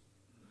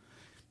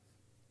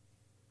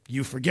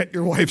 You forget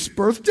your wife's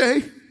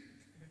birthday.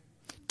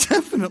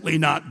 Definitely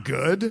not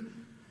good,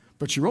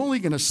 but you're only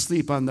going to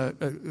sleep on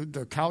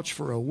the couch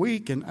for a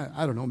week. And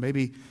I don't know,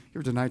 maybe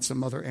you're denied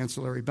some other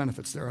ancillary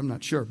benefits there. I'm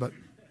not sure, But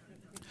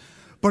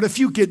if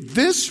you get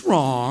this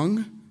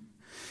wrong,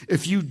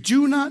 if you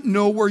do not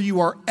know where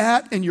you are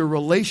at in your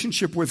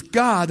relationship with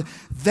God,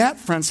 that,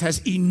 friends,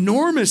 has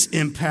enormous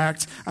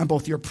impact on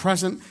both your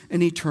present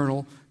and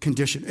eternal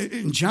condition.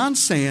 And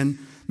John's saying,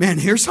 man,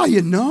 here's how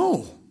you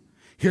know.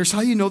 Here's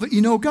how you know that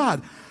you know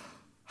God.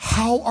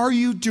 How are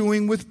you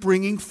doing with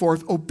bringing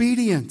forth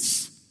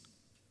obedience?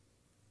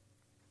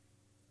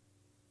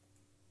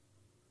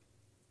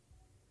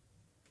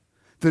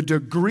 The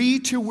degree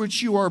to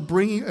which you are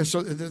bringing,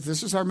 so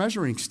this is our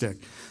measuring stick.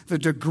 The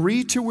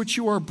degree to which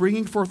you are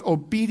bringing forth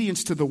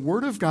obedience to the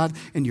Word of God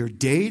in your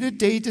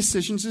day-to-day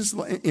decisions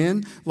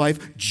in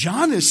life,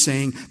 John is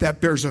saying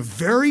that bears a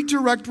very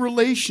direct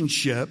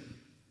relationship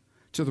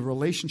to the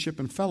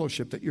relationship and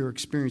fellowship that you're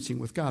experiencing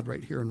with God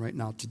right here and right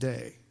now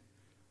today.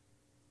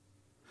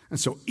 And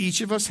so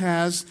each of us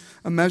has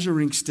a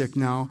measuring stick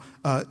now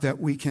that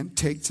we can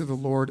take to the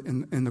Lord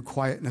in the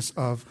quietness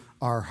of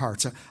our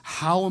hearts.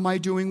 How am I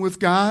doing with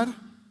God?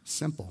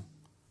 Simple.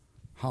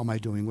 How am I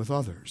doing with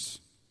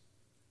others?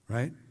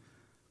 Right?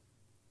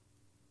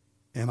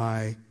 Am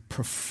I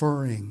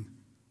preferring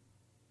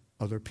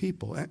other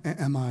people?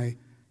 Am I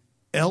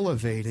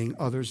elevating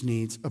others'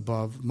 needs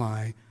above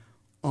my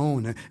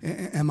own?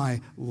 Am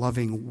I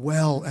loving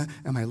well?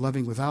 Am I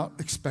loving without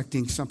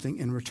expecting something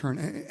in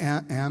return?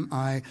 Am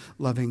I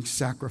loving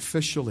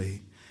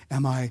sacrificially?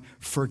 Am I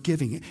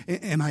forgiving?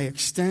 Am I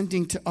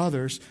extending to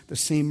others the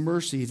same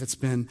mercy that's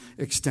been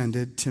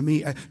extended to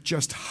me?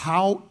 Just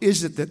how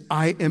is it that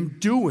I am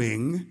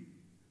doing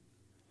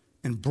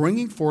in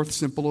bringing forth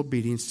simple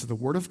obedience to the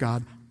Word of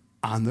God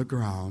on the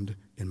ground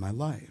in my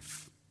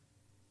life?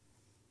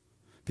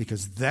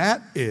 Because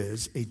that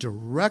is a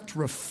direct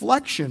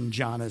reflection,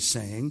 John is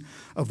saying,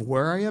 of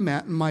where I am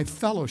at in my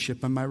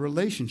fellowship and my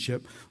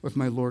relationship with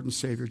my Lord and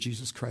Savior,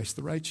 Jesus Christ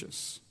the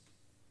righteous.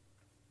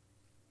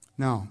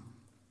 Now,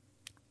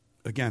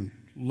 again,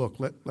 look,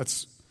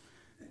 let's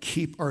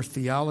keep our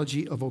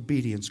theology of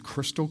obedience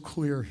crystal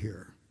clear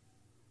here.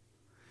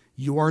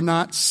 You are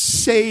not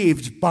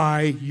saved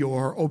by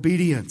your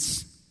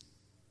obedience.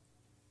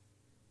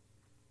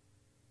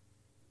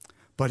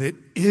 But it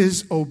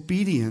is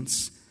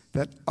obedience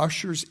that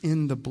ushers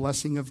in the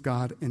blessing of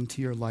God into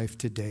your life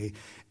today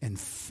and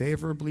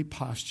favorably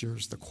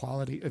postures the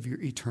quality of your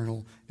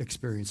eternal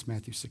experience.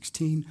 Matthew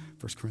 16,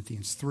 1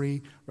 Corinthians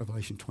 3,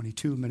 Revelation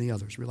 22, many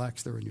others.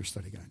 Relax there in your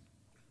study guide.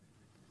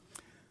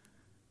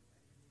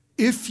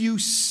 If you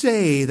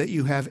say that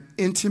you have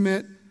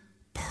intimate,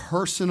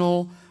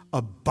 personal,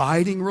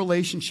 abiding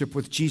relationship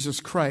with Jesus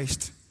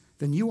Christ,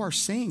 then you are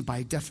saying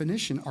by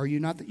definition, are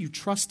you not, that you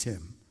trust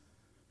him?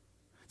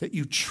 That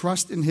you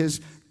trust in his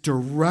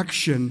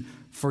direction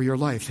for your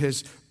life,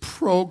 his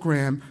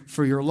program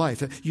for your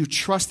life. You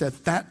trust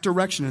that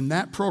direction and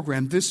that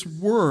program, this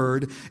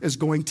word is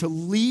going to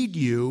lead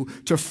you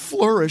to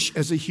flourish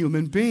as a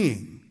human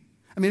being.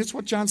 I mean, it's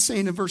what John's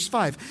saying in verse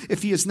 5.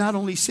 If he is not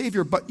only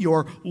Savior, but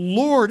your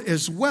Lord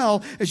as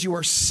well, as you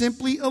are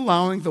simply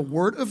allowing the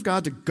Word of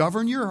God to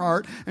govern your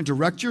heart and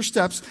direct your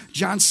steps,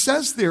 John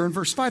says there in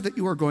verse 5 that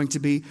you are going to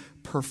be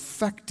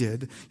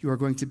perfected. You are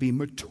going to be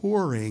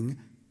maturing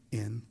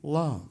in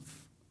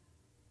love.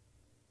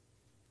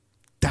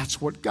 That's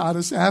what God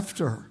is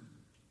after.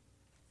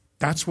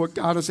 That's what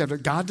God is after.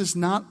 God does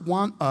not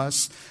want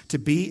us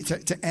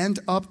to end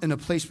up in a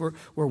place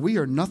where we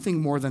are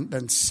nothing more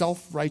than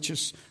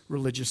self-righteous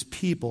religious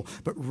people,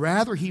 but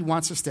rather he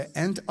wants us to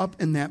end up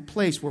in that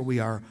place where we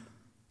are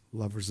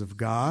lovers of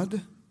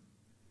God,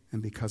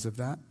 and because of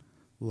that,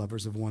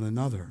 lovers of one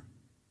another.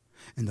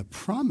 And the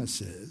promise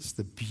is,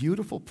 the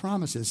beautiful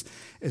promise is,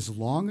 as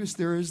long as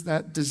there is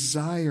that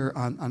desire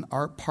on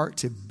our part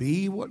to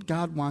be what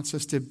God wants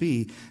us to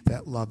be,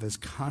 that love is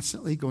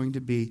constantly going to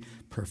be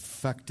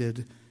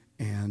perfected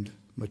and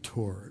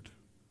matured.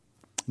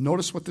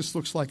 Notice what this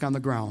looks like on the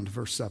ground,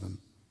 verse 7.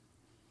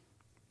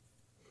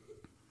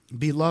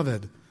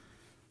 Beloved,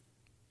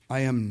 I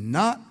am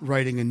not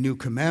writing a new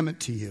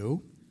commandment to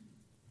you,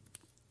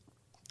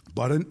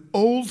 but an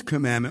old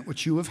commandment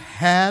which you have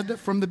had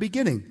from the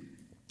beginning.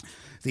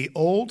 The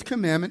old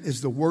commandment is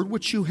the word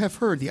which you have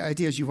heard. The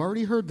idea is you've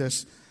already heard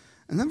this.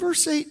 And then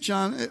verse 8,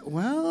 John,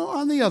 well,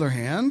 on the other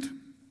hand,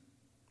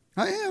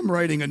 I am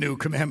writing a new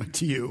commandment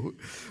to you,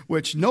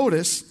 which,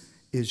 notice,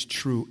 is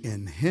true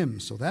in him.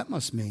 So that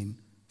must mean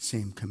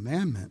same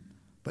commandment,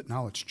 but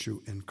now it's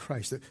true in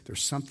Christ.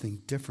 There's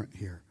something different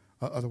here.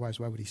 Otherwise,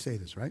 why would he say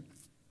this, right?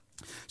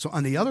 So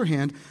on the other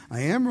hand,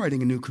 I am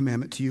writing a new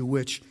commandment to you,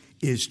 which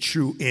is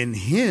true in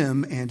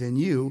him and in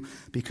you,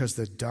 because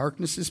the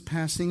darkness is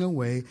passing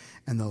away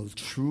and the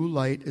true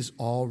light is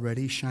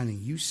already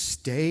shining. You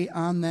stay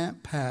on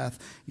that path.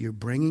 You're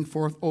bringing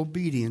forth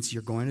obedience.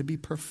 You're going to be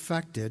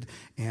perfected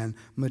and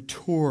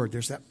matured.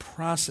 There's that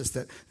process,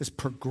 this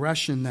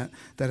progression that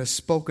is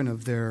spoken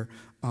of there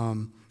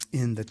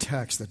in the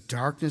text. The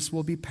darkness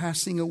will be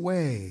passing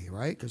away,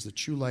 right? Because the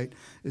true light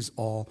is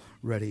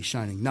already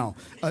shining. Now,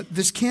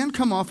 this can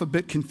come off a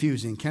bit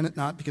confusing, can it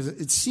not? Because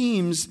it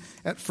seems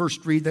at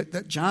first read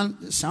that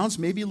John sounds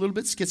maybe a little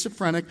bit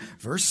schizophrenic.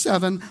 Verse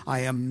 7,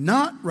 I am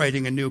not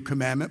writing a new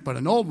commandment, but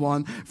an old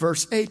one.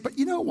 Verse 8, but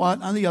you know what?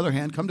 On the other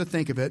hand, come to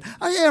think of it,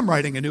 I am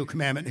writing a new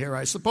commandment here,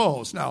 I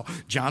suppose. Now,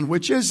 John,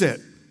 which is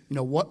it? You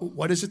know,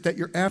 what is it that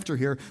you're after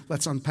here?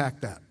 Let's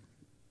unpack that.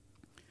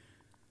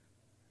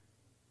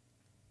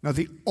 Now,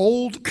 the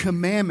old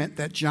commandment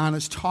that John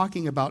is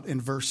talking about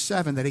in verse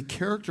 7, that he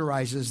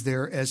characterizes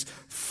there as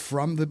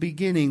from the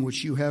beginning,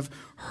 which you have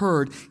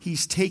heard,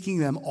 he's taking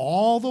them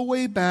all the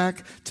way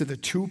back to the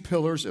two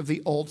pillars of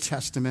the Old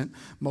Testament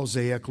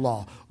Mosaic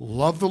law.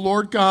 Love the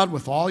Lord God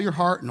with all your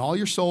heart and all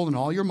your soul and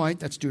all your might.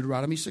 That's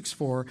Deuteronomy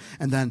 6:4.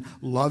 And then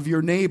love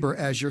your neighbor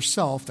as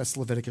yourself. That's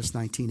Leviticus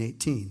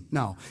 19:18.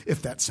 Now,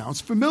 if that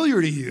sounds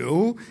familiar to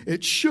you,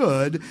 it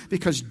should,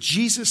 because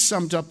Jesus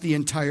summed up the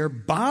entire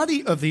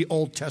body of the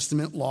Old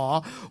Testament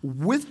law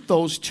with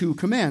those two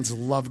commands.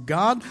 Love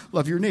God,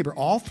 love your neighbor.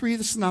 All three of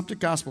the Synoptic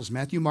Gospels,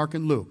 Matthew, Mark,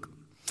 and Luke.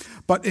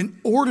 But in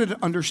order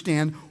to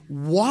understand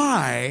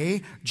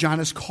why John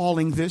is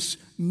calling this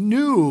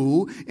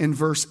new in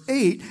verse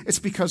 8, it's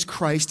because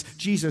Christ,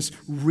 Jesus,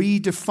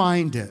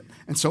 redefined it.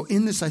 And so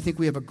in this, I think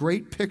we have a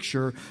great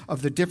picture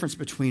of the difference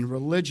between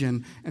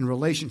religion and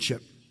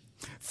relationship.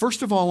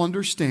 First of all,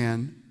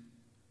 understand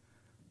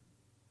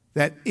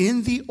that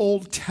in the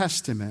Old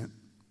Testament,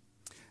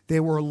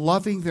 they were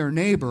loving their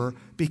neighbor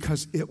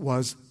because it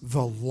was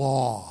the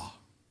law.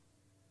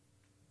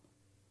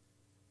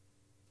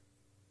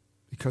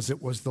 Because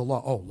it was the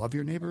law. Oh, love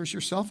your neighbor as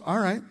yourself? All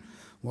right.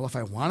 Well, if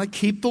I want to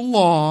keep the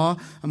law,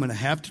 I'm going to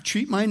have to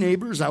treat my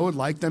neighbors. I would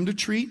like them to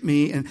treat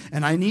me. And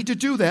I need to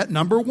do that,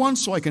 number one,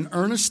 so I can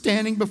earn a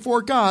standing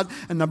before God.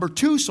 And number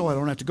two, so I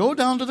don't have to go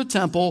down to the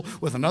temple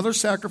with another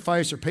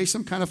sacrifice or pay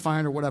some kind of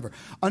fine or whatever.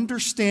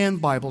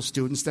 Understand, Bible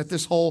students, that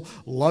this whole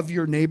love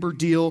your neighbor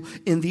deal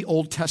in the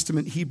Old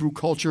Testament Hebrew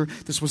culture,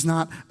 this was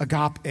not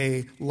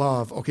agape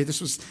love. Okay,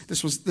 this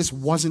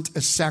wasn't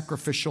a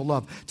sacrificial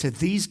love. To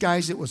these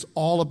guys, it was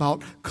all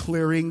about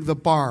clearing the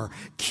bar,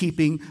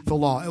 keeping the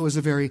law. It was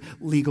a very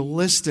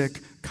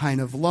legalistic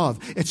kind of love.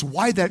 It's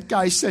why that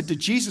guy said to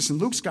Jesus in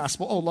Luke's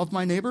gospel, oh, love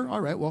my neighbor?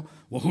 All right, well,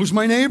 who's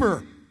my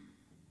neighbor?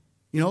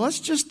 You know, let's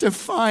just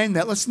define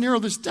that. Let's narrow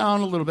this down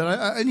a little bit.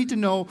 I need to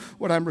know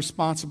what I'm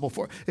responsible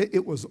for.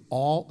 It was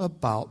all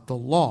about the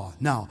law.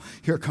 Now,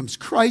 here comes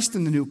Christ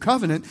in the new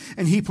covenant,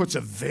 and he puts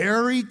a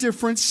very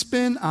different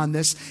spin on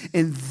this.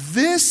 And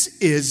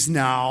this is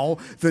now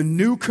the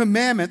new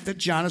commandment that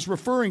John is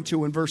referring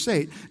to in verse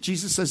 8.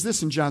 Jesus says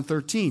this in John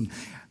 13.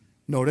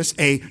 Notice,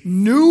 a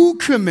new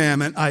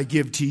commandment I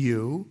give to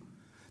you,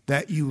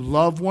 that you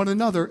love one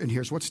another. And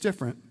here's what's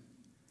different.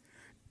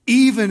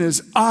 Even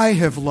as I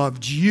have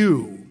loved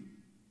you.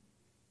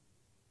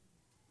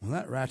 Well,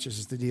 that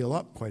ratchets the deal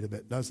up quite a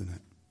bit, doesn't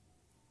it?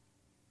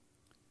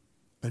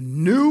 A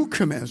new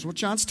command is what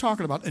John's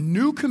talking about. A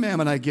new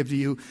commandment I give to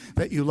you,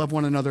 that you love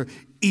one another,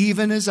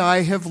 even as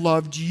I have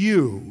loved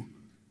you,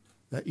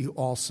 that you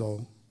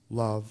also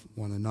love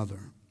one another.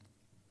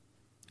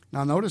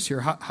 Now notice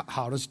here,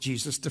 how does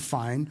Jesus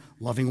define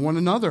loving one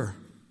another?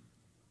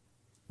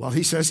 Well,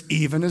 he says,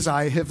 even as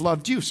I have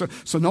loved you. So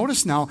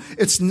notice now,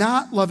 it's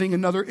not loving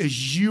another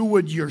as you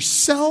would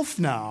yourself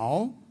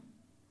now,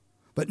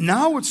 but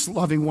now it's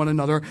loving one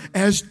another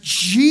as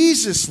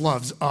Jesus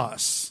loves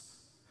us.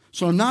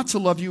 So not to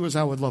love you as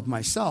I would love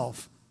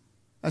myself.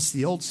 That's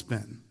the old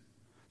spin.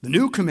 The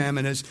new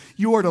commandment is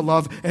you are to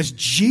love as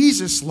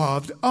Jesus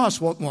loved us.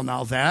 Well,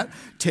 now that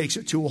takes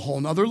it to a whole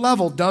nother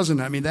level,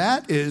 doesn't it? I mean,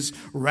 that is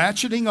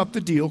ratcheting up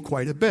the deal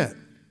quite a bit.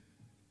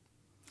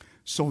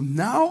 So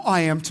now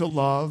I am to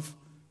love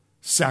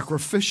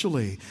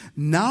sacrificially.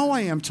 Now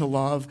I am to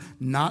love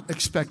not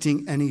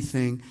expecting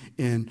anything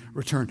in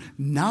return.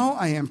 Now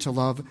I am to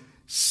love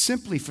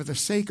simply for the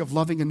sake of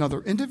loving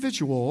another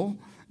individual,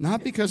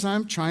 not because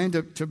I'm trying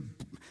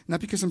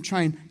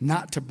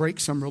not to break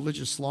some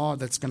religious law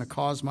that's going to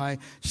cause my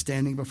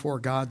standing before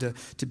God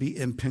to be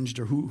impinged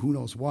or who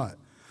knows what.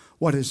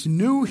 What is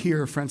new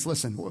here, friends,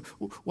 listen,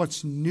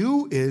 what's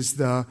new is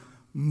the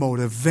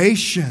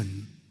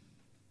motivation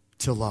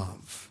to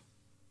love.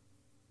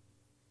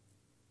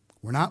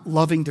 We're not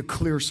loving to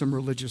clear some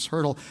religious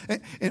hurdle.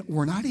 And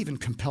we're not even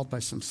compelled by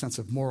some sense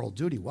of moral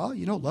duty. Well,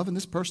 loving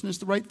this person is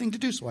the right thing to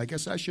do, so I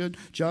guess I should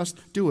just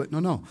do it.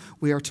 No.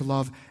 We are to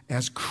love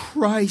as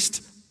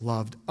Christ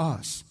loved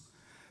us.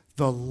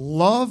 The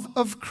love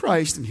of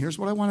Christ, and here's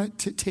what I want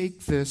to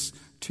take this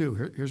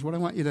to. Here's what I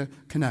want you to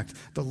connect.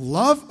 The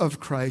love of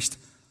Christ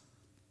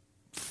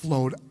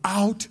flowed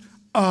out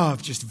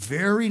of, just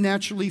very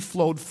naturally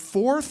flowed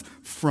forth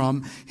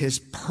from his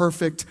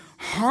perfect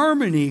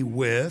harmony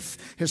with,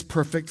 his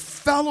perfect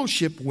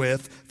fellowship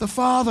with the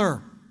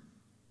Father.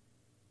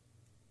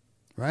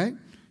 Right?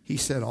 He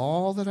said,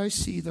 all that I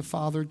see the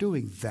Father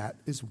doing, that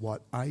is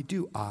what I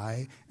do.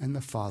 I and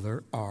the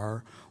Father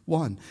are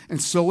one. And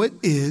so it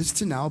is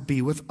to now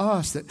be with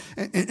us.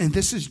 And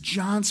this is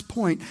John's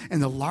point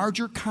in the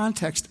larger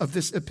context of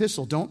this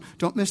epistle.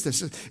 Don't miss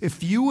this.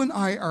 If you and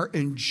I are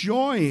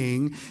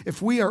enjoying,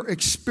 if we are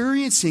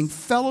experiencing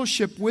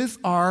fellowship with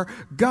our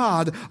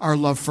God, our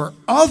love for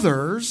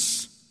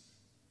others,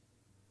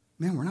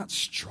 man, we're not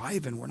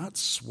striving, we're not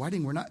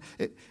sweating,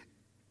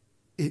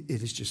 it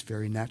is just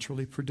very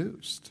naturally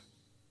produced.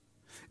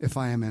 If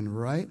I am in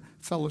right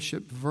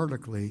fellowship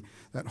vertically,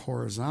 that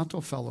horizontal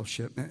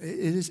fellowship, it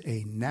is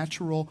a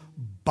natural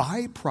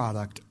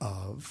byproduct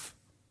of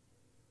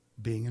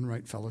being in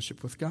right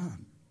fellowship with God.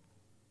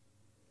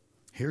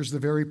 Here's the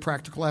very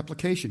practical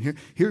application.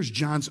 Here's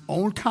John's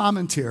own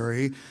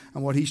commentary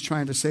on what he's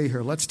trying to say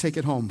here. Let's take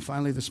it home.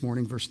 Finally this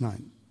morning, verse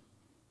 9.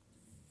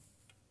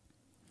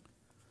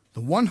 The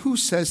one who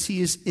says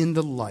he is in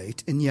the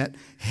light and yet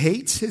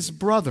hates his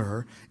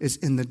brother is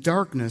in the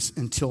darkness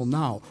until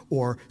now,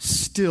 or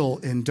still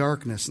in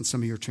darkness in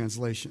some of your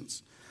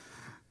translations.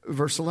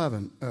 Verse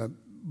 11,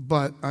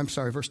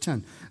 verse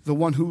 10. The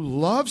one who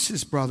loves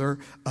his brother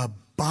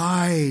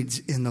abides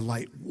in the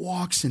light,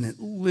 walks in it,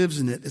 lives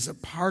in it, is a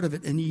part of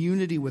it, in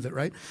unity with it,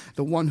 right?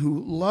 The one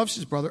who loves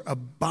his brother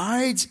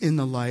abides in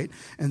the light,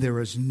 and there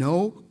is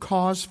no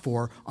cause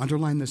for,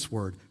 underline this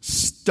word,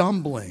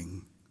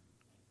 stumbling.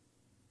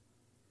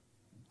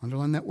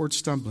 Underline that word,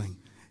 stumbling.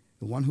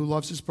 The one who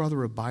loves his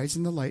brother abides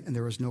in the light, and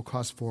there is no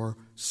cause for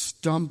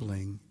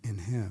stumbling in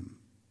him.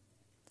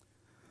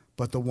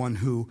 But the one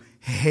who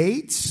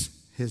hates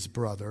his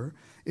brother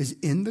is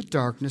in the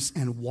darkness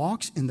and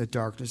walks in the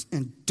darkness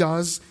and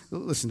does,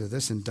 listen to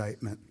this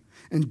indictment,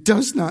 and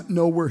does not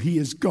know where he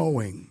is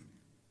going.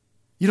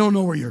 You don't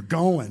know where you're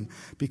going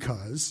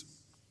because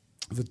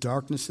the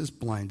darkness has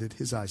blinded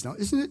his eyes. Now,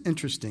 isn't it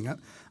interesting?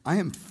 I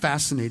am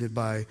fascinated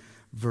by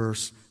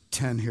verse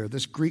 10 here.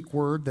 This Greek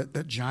word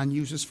that John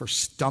uses for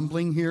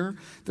stumbling here,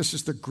 this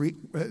is the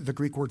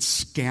Greek word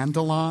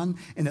scandalon,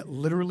 and it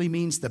literally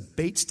means the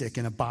bait stick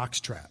in a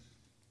box trap.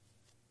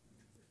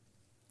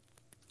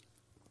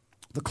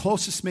 The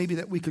closest maybe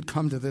that we could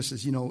come to this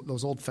is,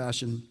 those old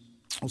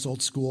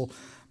school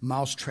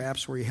mouse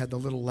traps where you had the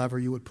little lever,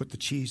 you would put the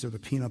cheese or the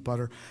peanut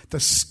butter. The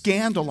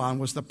scandalon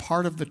was the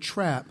part of the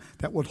trap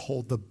that would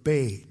hold the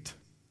bait.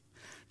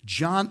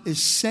 John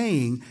is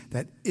saying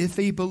that if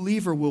a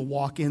believer will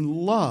walk in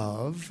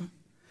love,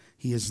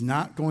 he is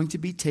not going to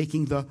be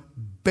taking the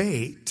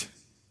bait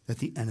that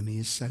the enemy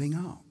is setting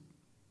out.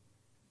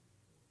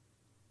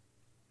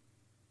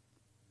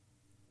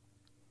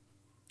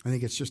 I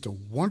think it's just a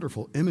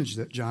wonderful image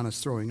that John is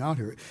throwing out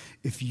here.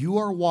 If you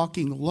are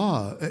walking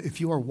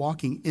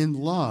in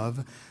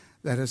love,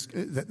 that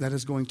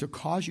is going to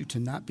cause you to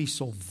not be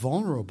so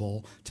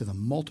vulnerable to the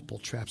multiple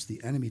traps the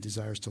enemy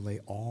desires to lay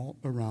all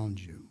around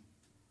you.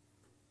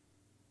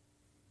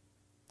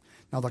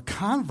 Now, the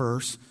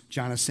converse,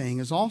 John is saying,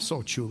 is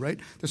also true, right?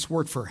 This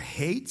word for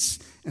hates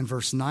in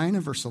verse 9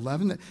 and verse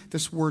 11,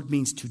 this word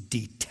means to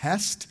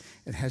detest.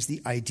 It has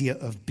the idea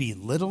of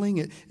belittling.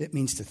 It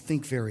means to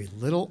think very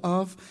little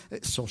of.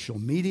 Social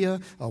media,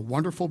 a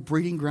wonderful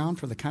breeding ground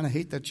for the kind of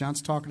hate that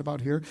John's talking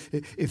about here.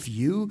 If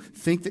you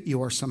think that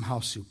you are somehow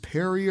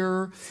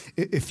superior,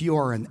 if you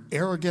are an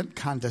arrogant,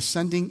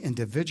 condescending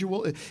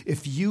individual,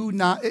 if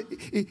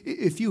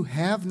you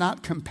have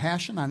not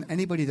compassion on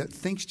anybody that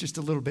thinks just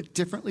a little bit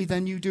differently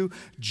than you do,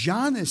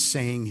 John is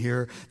saying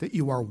here that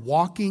you are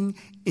walking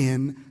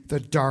in the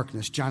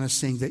darkness. John is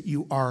saying that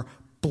you are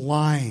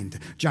blind.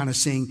 John is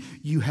saying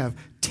you have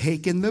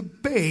taken the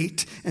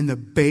bait, and the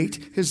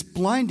bait has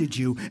blinded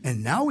you.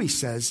 And now he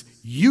says,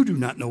 you do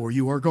not know where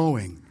you are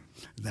going.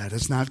 That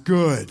is not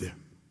good.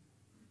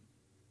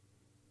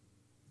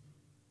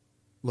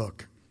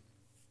 Look,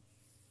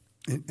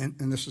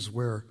 and this is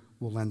where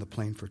we'll land the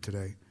plane for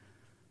today.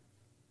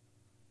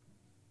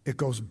 It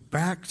goes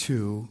back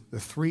to the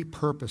three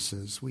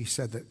purposes. We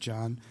said that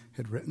John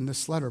had written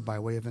this letter by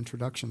way of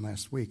introduction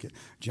last week.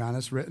 John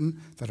has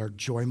written that our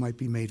joy might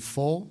be made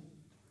full,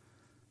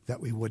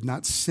 that we would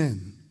not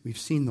sin. We've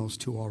seen those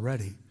two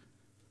already.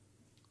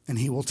 And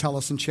he will tell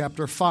us in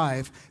chapter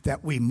 5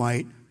 that we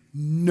might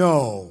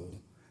know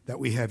that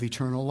we have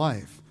eternal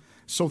life.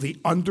 So the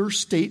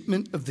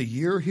understatement of the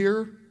year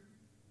here,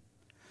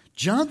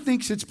 John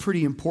thinks it's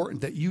pretty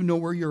important that you know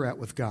where you're at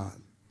with God.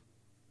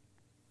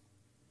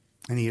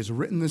 And he has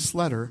written this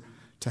letter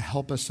to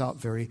help us out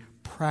very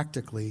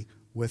practically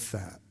with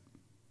that.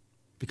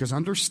 Because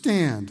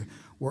understand,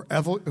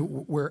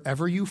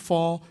 wherever you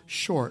fall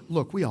short,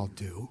 look, we all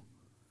do.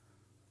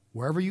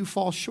 Wherever you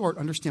fall short,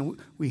 understand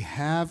we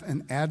have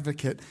an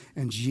advocate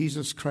in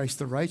Jesus Christ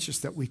the righteous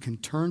that we can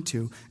turn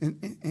to.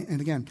 And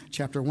again,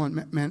 chapter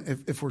 1, man,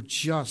 if we're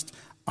just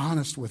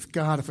honest with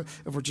God,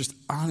 if we're just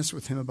honest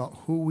with him about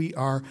who we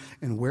are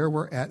and where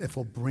we're at, if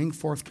we'll bring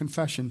forth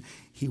confession,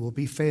 he will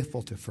be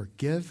faithful to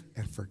forgive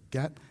and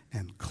forget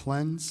and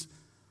cleanse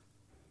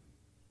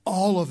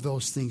all of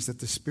those things that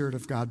the Spirit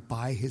of God,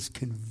 by his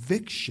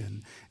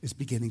conviction, is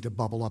beginning to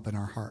bubble up in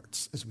our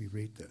hearts as we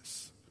read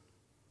this.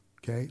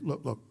 Okay?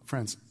 Look,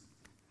 friends,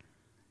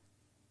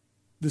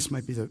 this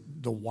might be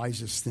the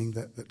wisest thing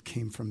that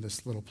came from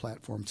this little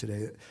platform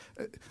today.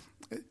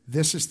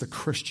 This is the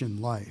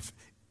Christian life.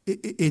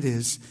 It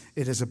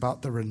is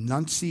about the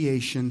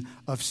renunciation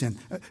of sin.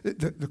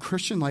 The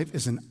Christian life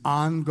is an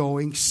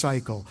ongoing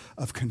cycle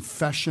of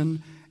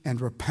confession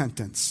and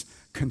repentance.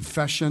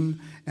 Confession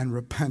and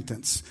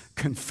repentance.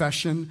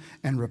 Confession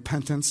and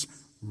repentance.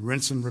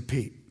 Rinse and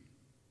repeat.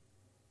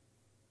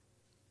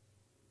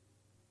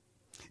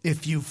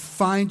 If you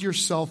find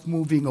yourself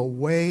moving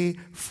away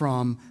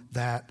from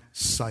that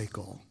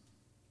cycle,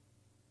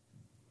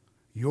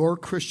 your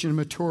Christian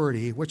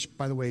maturity, which,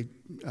 by the way,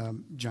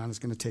 John is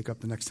going to take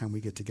up the next time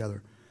we get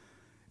together.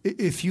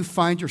 If you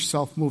find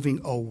yourself moving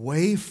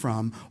away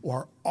from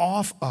or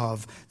off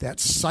of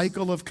that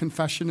cycle of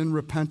confession and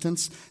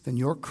repentance, then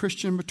your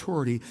Christian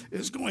maturity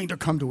is going to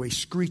come to a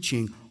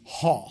screeching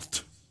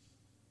halt.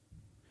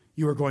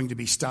 You are going to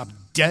be stopped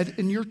dead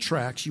in your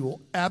tracks. You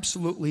will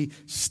absolutely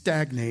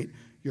stagnate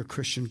your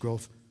Christian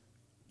growth.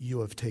 You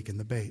have taken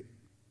the bait.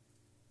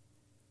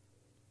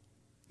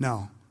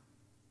 Now,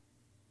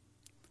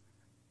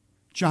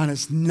 John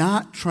is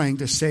not trying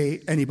to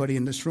say anybody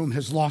in this room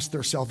has lost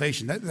their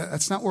salvation.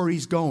 That's not where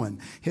he's going.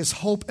 His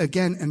hope,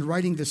 again, in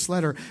writing this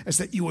letter is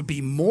that you would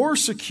be more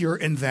secure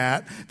in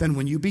that than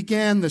when you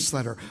began this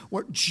letter.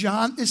 What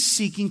John is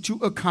seeking to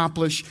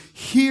accomplish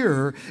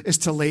here is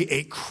to lay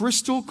a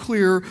crystal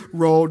clear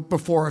road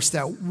before us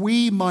that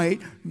we might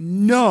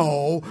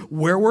know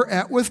where we're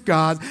at with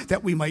God,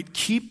 that we might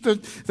keep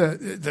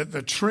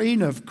the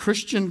train of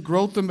Christian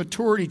growth and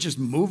maturity just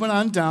moving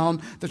on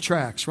down the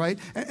tracks, right?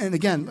 And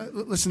again,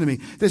 listen to me.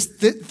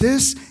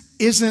 This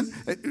isn't,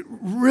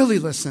 really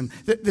listen,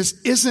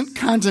 this isn't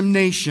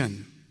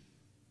condemnation.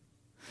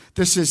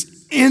 This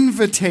is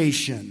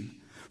invitation.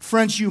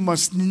 Friends, you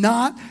must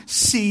not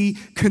see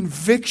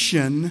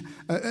conviction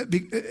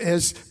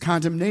as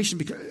condemnation,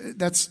 because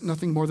that's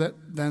nothing more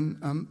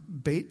than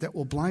bait that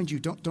will blind you.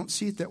 Don't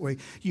see it that way.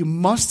 You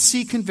must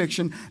see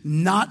conviction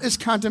not as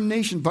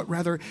condemnation, but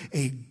rather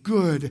a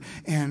good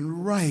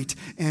and right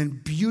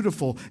and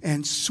beautiful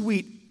and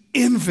sweet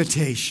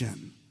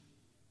invitation.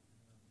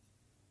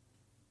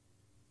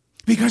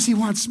 Because he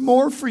wants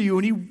more for you,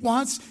 and he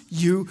wants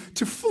you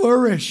to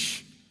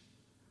flourish.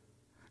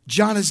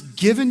 John has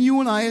given you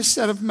and I a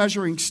set of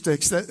measuring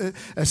sticks,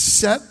 a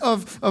set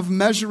of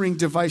measuring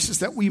devices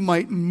that we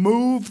might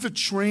move the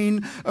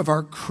train of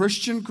our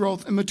Christian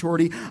growth and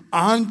maturity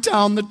on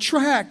down the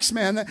tracks,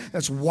 man.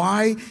 That's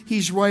why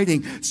he's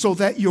writing, so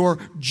that your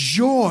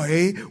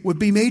joy would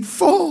be made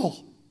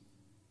full.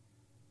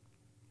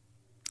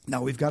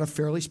 Now, we've got a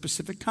fairly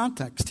specific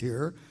context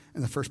here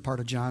in the first part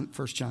of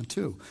 1 John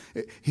 2.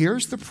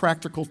 Here's the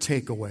practical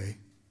takeaway,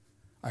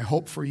 I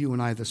hope, for you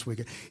and I this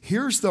week.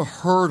 Here's the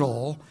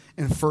hurdle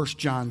in 1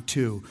 John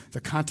 2,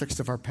 the context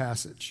of our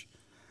passage.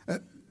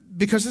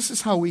 Because this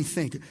is how we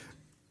think.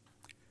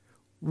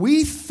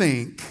 We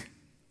think,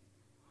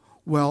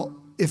 well,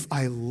 if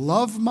I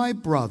love my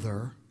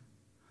brother,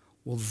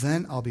 well,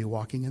 then I'll be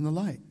walking in the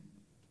light.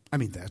 I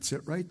mean, that's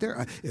it right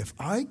there. If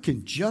I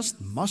can just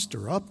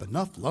muster up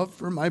enough love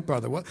for my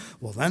brother, well,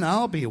 then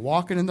I'll be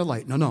walking in the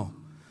light. No.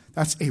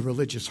 That's a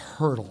religious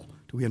hurdle.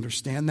 Do we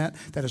understand that?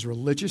 That is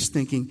religious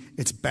thinking.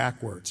 It's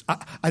backwards.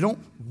 I don't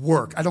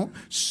work. I don't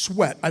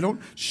sweat. I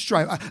don't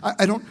strive.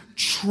 I don't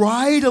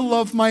try to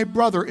love my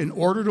brother in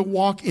order to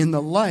walk in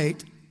the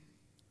light.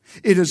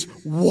 It is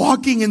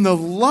walking in the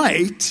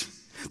light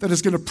that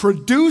is going to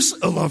produce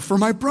a love for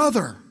my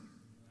brother.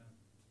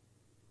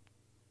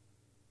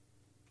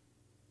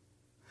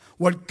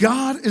 What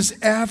God is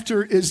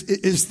after is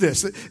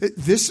this.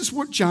 This is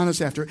what John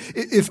is after.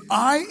 If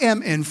I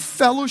am in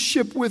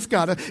fellowship with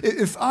God,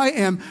 if I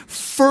am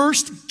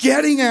first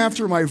getting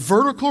after my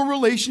vertical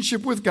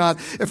relationship with God,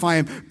 if I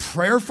am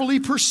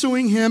prayerfully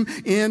pursuing Him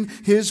in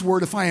His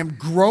Word, if I am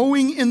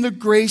growing in the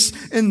grace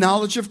and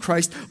knowledge of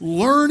Christ,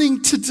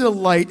 learning to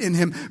delight in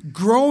Him,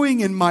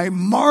 growing in my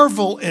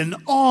marvel and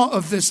awe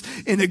of this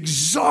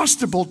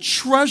inexhaustible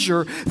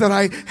treasure that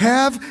I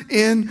have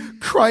in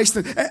Christ,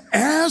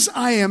 as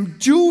I am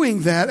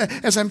doing that,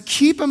 as I'm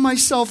keeping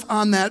myself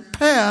on that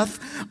path,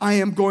 I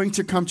am going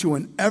to come to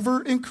an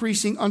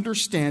ever-increasing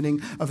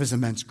understanding of His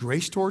immense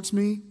grace towards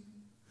me.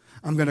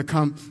 I'm going to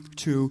come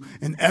to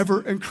an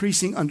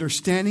ever-increasing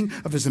understanding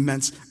of His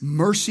immense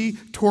mercy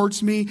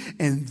towards me.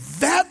 And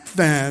that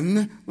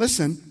then,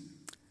 listen,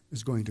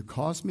 is going to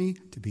cause me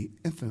to be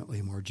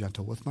infinitely more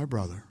gentle with my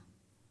brother,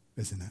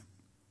 isn't it?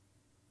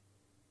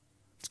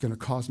 It's going to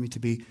cause me to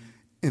be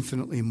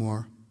infinitely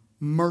more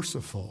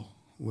merciful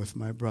with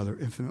my brother,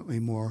 infinitely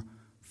more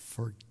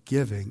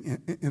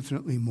forgiving,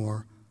 infinitely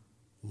more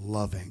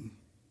loving.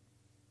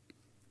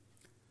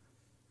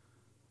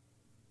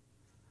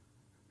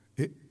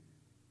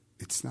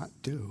 It's not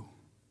do.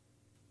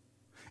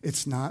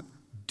 It's not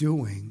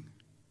doing.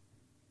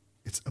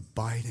 It's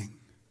abiding.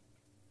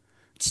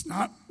 It's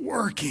not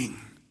working.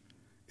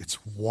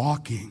 It's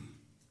walking.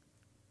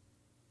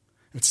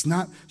 It's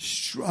not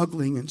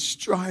struggling and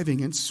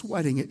striving and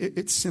sweating.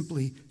 It's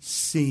simply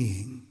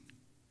seeing.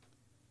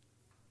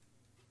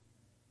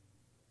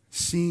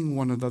 Seeing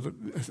one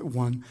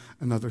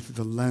another through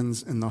the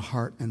lens and the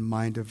heart and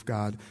mind of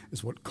God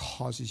is what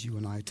causes you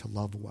and I to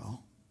love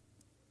well.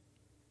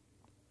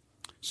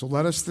 So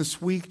let us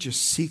this week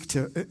just seek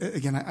to,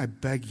 again, I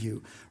beg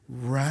you,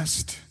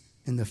 rest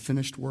in the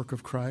finished work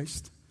of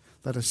Christ.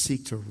 Let us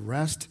seek to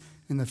rest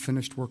in the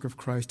finished work of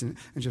Christ and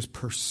just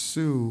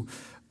pursue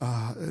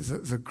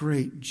the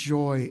great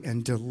joy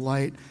and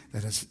delight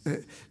that is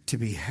to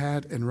be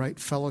had in right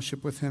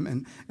fellowship with Him.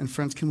 And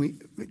friends, can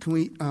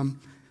we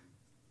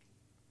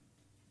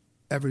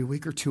every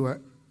week or two,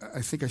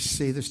 I think I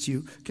say this to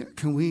you,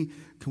 can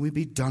we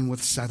be done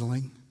with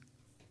settling?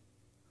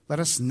 Let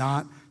us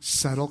not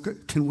settle.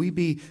 Can we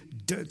be,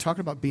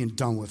 talking about being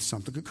done with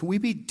something, can we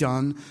be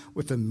done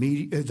with the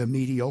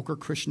mediocre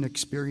Christian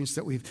experience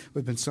that we've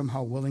been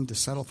somehow willing to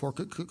settle for?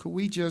 Could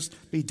we just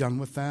be done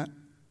with that?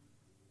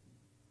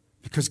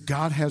 Because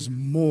God has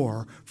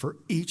more for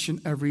each and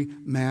every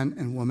man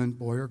and woman,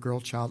 boy or girl,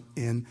 child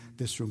in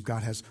this room.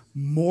 God has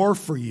more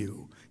for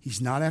you.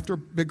 He's not after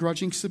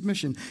begrudging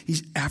submission.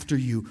 He's after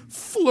you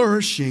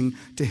flourishing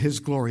to His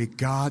glory.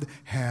 God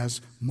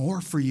has more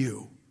for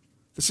you.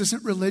 This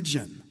isn't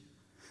religion.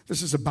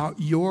 This is about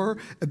your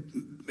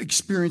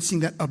experiencing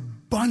that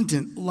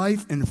abundant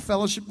life and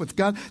fellowship with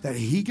God, that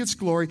He gets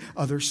glory,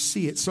 others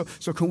see it. So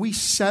can we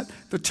set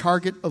the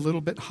target a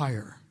little bit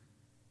higher?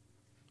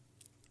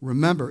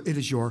 Remember, it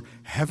is your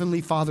Heavenly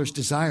Father's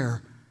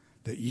desire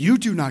that you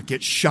do not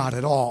get shot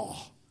at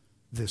all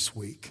this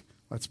week.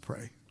 Let's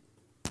pray.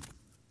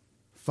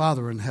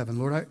 Father in heaven,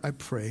 Lord, I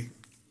pray.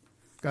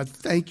 God,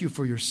 thank you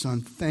for your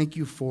Son. Thank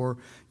you for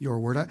your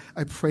word.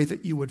 I pray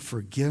that you would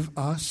forgive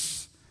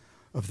us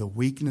of the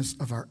weakness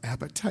of our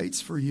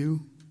appetites for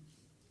you.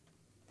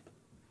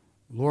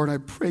 Lord, I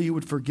pray you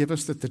would forgive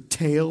us that the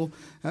tail,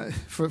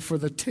 for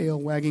the tail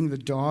wagging the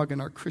dog in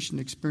our Christian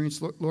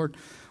experience. Lord,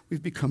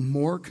 we've become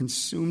more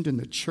consumed in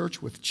the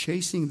church with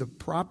chasing the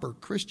proper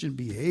Christian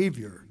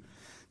behavior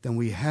than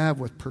we have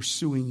with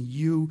pursuing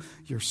you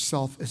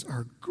yourself as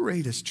our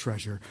greatest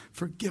treasure.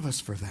 Forgive us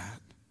for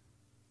that.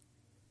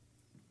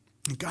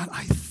 And God,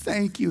 I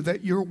thank you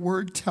that your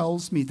word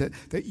tells me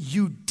that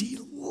you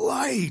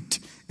delight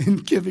in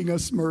giving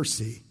us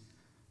mercy.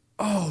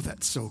 Oh,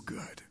 that's so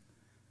good.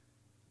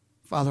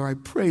 Father, I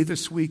pray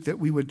this week that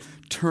we would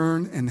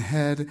turn and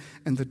head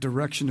in the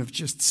direction of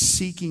just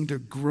seeking to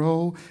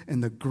grow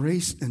in the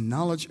grace and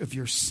knowledge of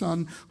your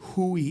Son,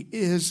 who He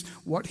is,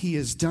 what He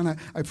has done.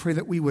 I pray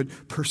that we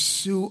would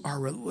pursue our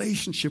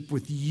relationship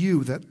with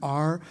you, that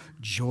our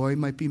joy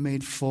might be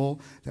made full,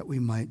 that we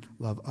might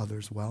love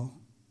others well.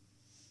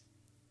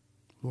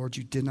 Lord,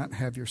 you did not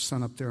have your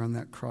Son up there on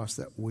that cross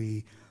that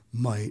we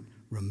might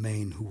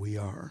remain who we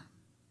are.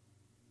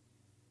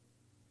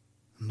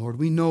 And Lord,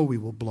 we know we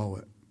will blow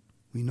it.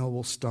 We know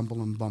we'll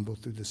stumble and bumble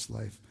through this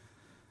life,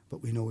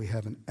 but we know we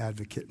have an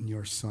advocate in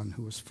your Son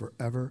who is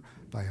forever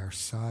by our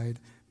side,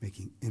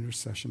 making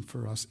intercession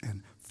for us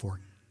and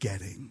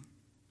forgetting.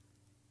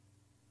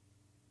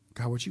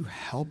 God, would you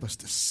help us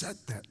to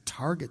set that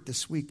target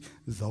this week,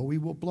 though we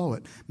will blow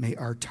it. May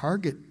our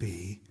target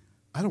be,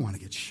 I don't want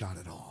to get shot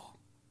at all.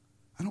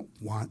 I don't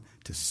want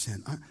to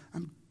sin.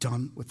 I'm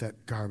done with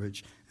that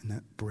garbage and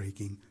that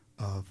breaking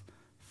of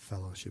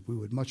fellowship. We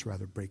would much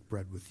rather break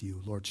bread with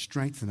you. Lord,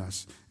 strengthen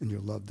us in your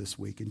love this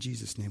week. In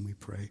Jesus' name we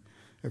pray.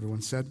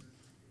 Everyone said,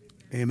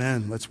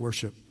 amen. Let's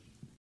worship.